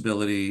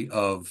responsibility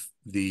of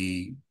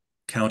the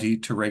county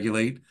to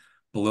regulate.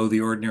 Below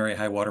the ordinary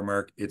high water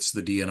mark, it's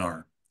the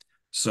DNR.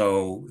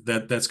 So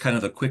that's kind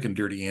of the quick and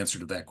dirty answer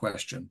to that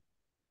question.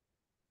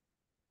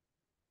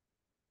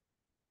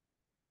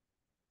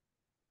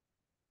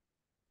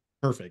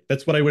 Perfect.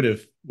 That's what I would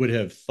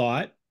have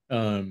thought.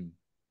 But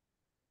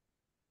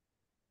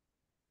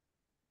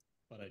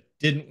I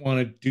didn't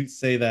want to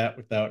say that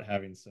without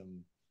having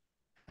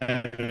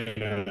having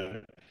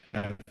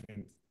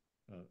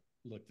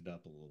looked it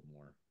up a little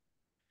more.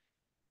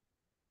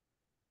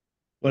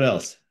 What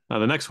else?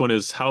 The next one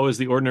is how is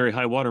the ordinary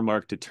high water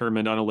mark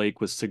determined on a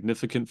lake with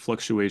significant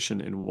fluctuation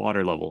in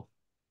water level?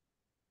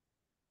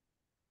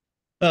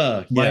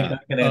 Mike, Yeah. I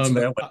can answer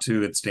that one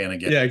too. It's Dan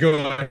again. Yeah, go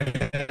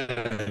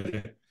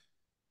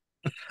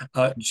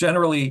ahead.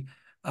 Generally,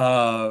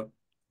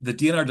 The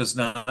DNR does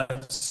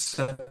not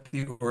set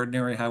the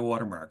ordinary high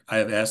water mark. I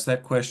have asked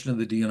that question of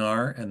the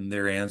DNR, and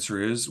their answer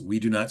is, we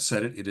do not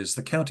set it. It is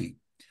the county.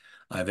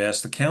 I've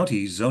asked the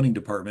county zoning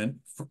department,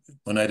 for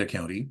Oneida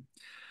County,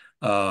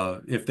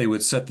 if they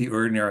would set the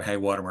ordinary high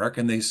water mark,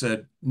 and they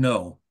said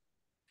no.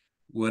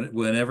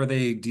 Whenever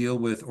they deal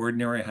with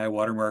ordinary high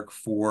water mark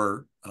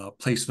for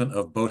placement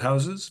of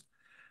boathouses,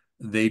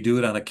 they do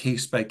it on a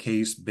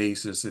case-by-case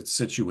basis. It's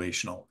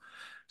situational.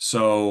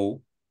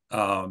 So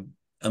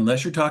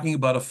unless you're talking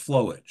about a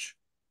flowage,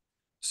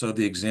 so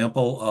the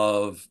example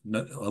of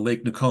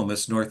Lake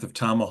Nokomis north of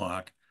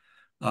Tomahawk,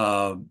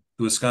 the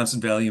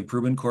Wisconsin Valley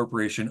Improvement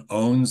Corporation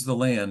owns the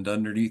land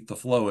underneath the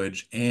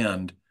flowage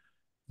and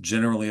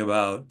generally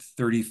about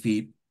 30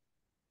 feet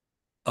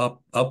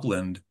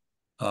upland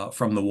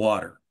from the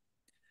water.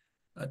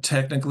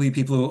 Technically,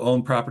 people who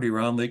own property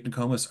around Lake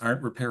Nokomis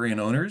aren't riparian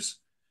owners,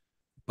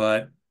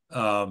 but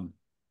the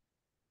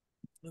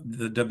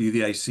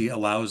WVIC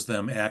allows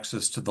them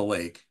access to the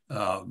lake.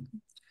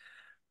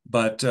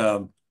 But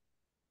I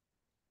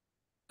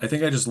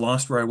think I just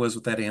lost where I was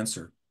with that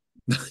answer.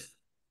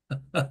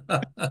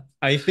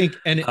 I think,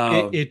 and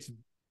Um, it's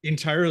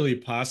entirely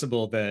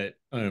possible that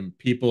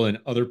people in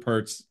other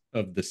parts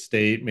of the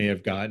state may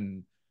have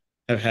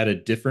had a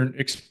different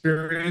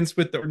experience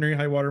with the ordinary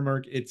high water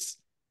mark. It's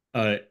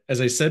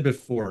as I said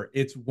before,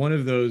 it's one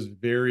of those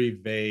very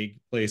vague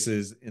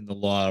places in the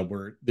law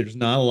where there's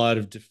not a lot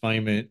of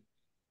definement.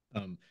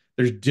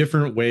 There's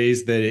different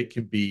ways that it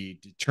can be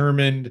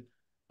determined,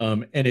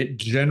 and it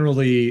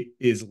generally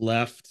is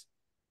left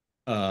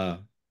uh,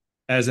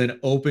 as an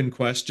open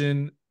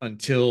question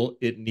until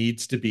it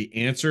needs to be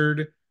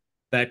answered.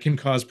 That can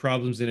cause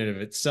problems in and of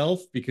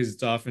itself because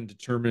it's often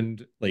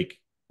determined like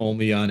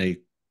only on a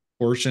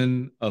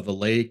portion of a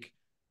lake,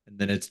 and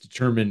then it's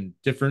determined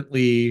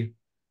differently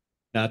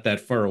not that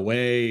far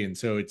away. And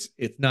so it's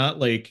not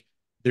like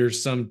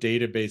there's some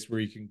database where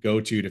you can go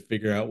to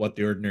figure out what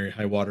the ordinary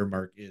high water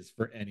mark is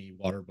for any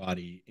water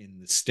body in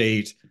the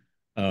state.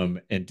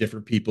 And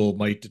different people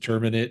might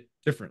determine it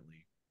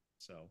differently.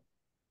 So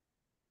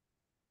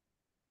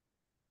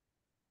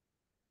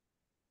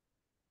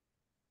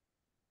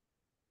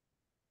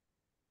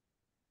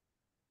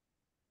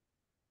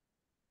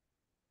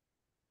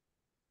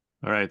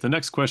All right. The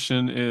next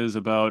question is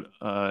about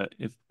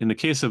if in the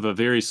case of a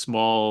very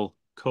small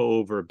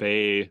cove or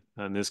bay,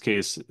 in this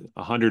case,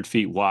 100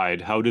 feet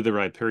wide, how do the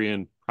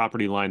riparian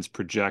property lines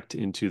project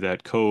into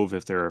that cove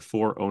if there are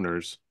four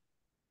owners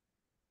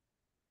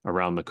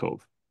around the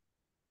cove?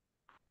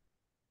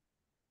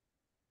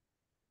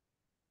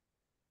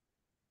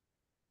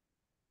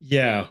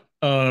 yeah,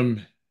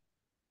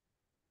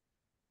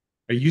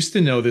 I used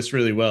to know this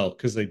really well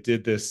because I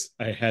did this.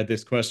 I had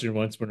this question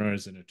once when I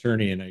was an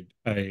attorney, and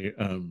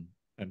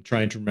I'm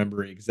trying to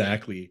remember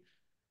exactly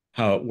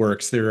how it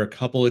works. There are a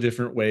couple of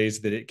different ways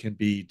that it can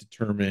be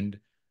determined.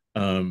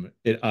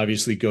 It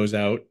obviously goes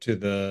out to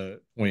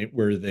the point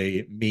where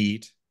they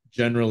meet.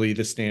 Generally,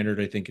 the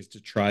standard I think is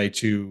to try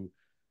to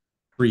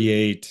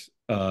create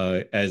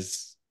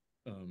as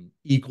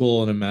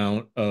equal an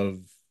amount of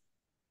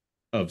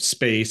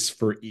space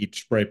for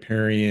each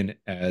riparian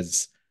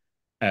as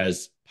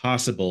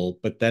possible.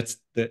 But that's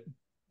the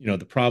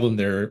problem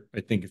there,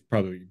 I think is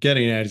probably what you're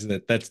getting at is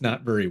that that's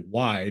not very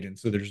wide. And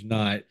so there's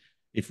not,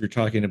 if you're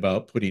talking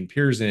about putting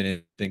piers in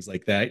and things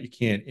like that, you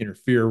can't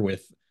interfere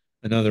with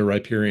another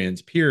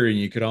riparian's pier. And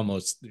you could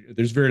almost,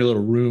 there's very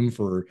little room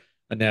for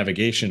a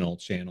navigational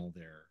channel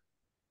there.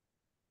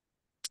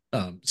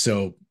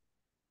 So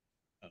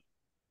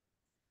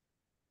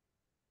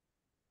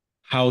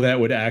how that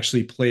would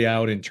actually play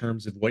out in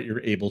terms of what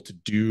you're able to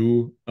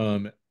do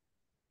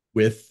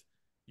with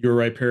your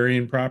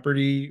riparian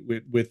property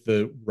with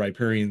the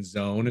riparian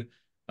zone.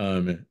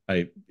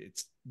 I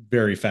it's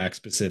very fact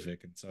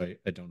specific, and so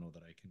I don't know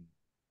that I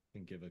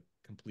can give a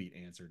complete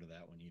answer to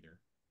that one either.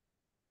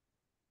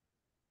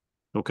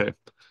 Okay.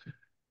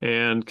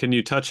 And can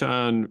you touch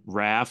on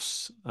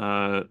rafts?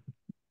 Another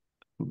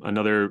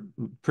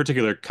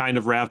particular kind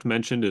of raft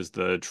mentioned is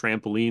the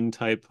trampoline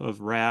type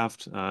of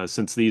raft.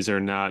 Since these are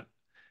not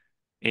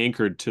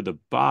anchored to the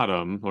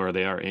bottom, or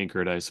they are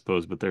anchored, I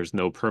suppose, but there's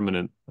no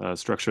permanent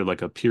structure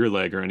like a pier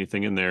leg or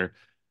anything in there.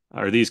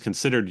 Are these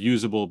considered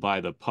usable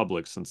by the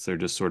public since they're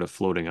just sort of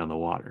floating on the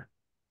water?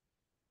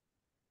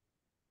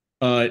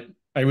 Uh,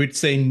 I would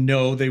say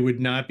no, they would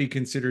not be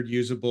considered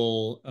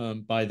usable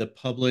by the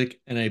public,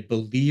 and I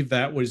believe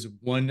that was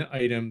one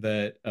item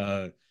that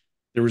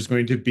there was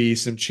going to be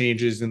some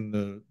changes in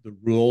the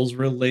rules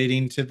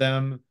relating to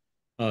them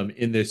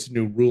in this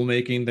new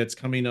rulemaking that's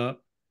coming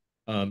up.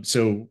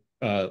 So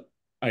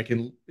I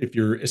can, if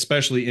you're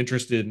especially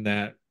interested in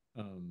that,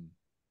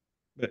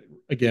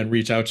 again,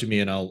 reach out to me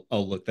and I'll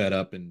look that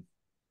up and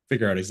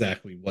figure out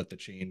exactly what the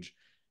change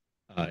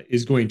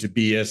is going to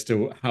be as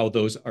to how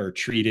those are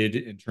treated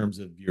in terms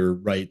of your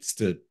rights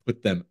to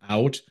put them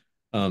out.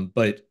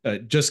 But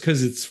just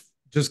because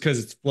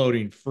it's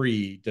floating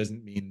free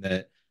doesn't mean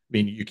that. I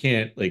mean, you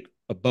can't like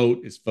a boat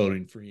is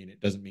floating free, and it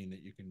doesn't mean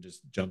that you can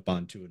just jump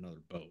onto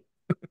another boat.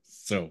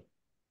 So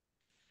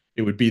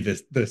it would be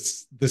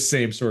the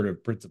same sort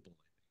of principle.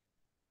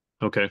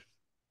 Okay.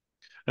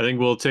 I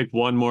think we'll take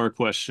one more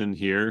question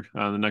here.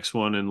 The next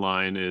one in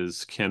line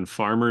is, can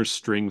farmers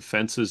string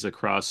fences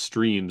across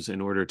streams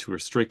in order to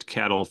restrict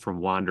cattle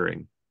from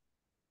wandering?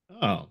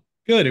 Oh,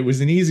 good. It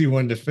was an easy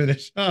one to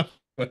finish off.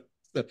 But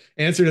the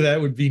answer to that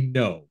would be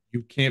no.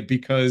 You can't,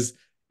 because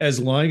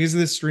as long as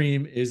the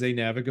stream is a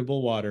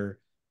navigable water,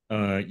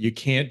 you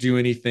can't do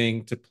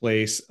anything to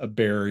place a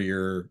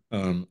barrier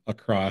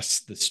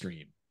across the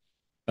stream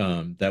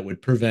that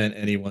would prevent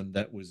anyone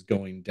that was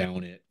going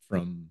down it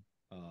from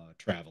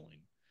traveling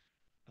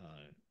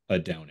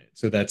down it.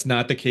 So that's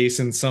not the case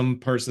in some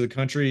parts of the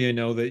country. I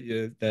know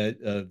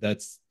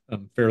that's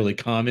fairly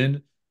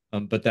common,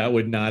 but that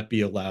would not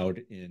be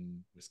allowed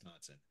in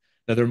Wisconsin.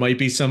 Now there might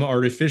be some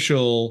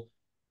artificial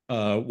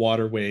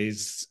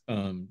waterways,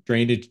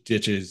 drainage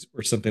ditches,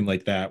 or something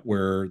like that,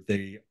 where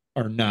they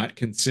are not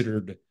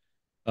considered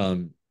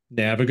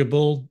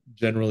navigable.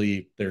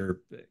 Generally, they're,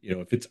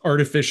 if it's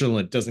artificial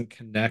and it doesn't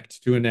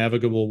connect to a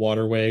navigable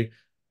waterway,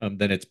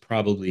 then it's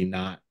probably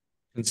not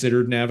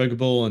considered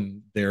navigable,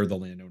 and there the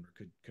landowner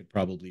could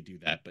probably do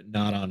that, but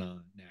not on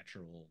a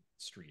natural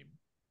stream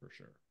for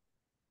sure.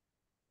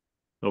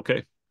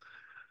 Okay.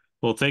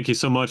 Well, thank you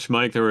so much,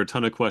 Mike. There were a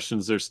ton of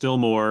questions. There's still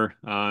more.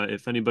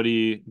 If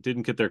anybody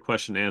didn't get their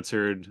question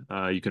answered,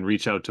 you can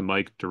reach out to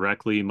Mike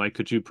directly. Mike,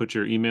 could you put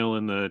your email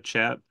in the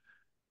chat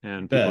You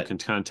and people bet. can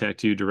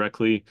contact you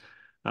directly?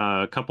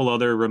 A couple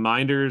other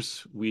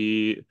reminders.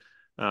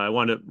 I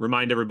want to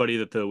remind everybody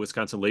that the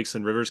Wisconsin Lakes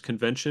and Rivers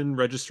Convention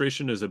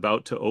registration is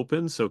about to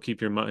open, so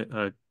keep an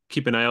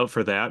eye out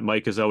for that.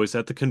 Mike is always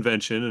at the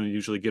convention and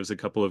usually gives a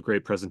couple of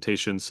great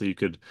presentations, so you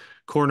could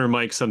corner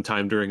Mike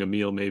sometime during a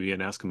meal maybe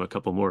and ask him a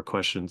couple more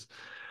questions.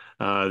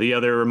 The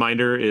other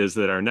reminder is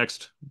that our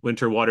next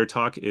winter water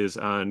talk is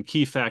on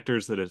key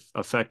factors that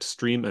affect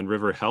stream and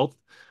river health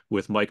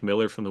with Mike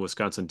Miller from the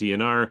Wisconsin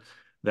DNR.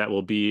 That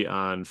will be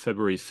on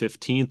February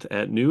 15th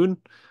at noon.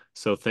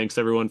 So thanks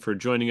everyone for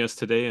joining us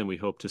today, and we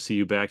hope to see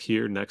you back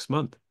here next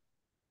month.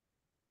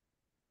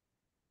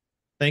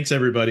 Thanks,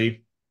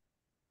 everybody.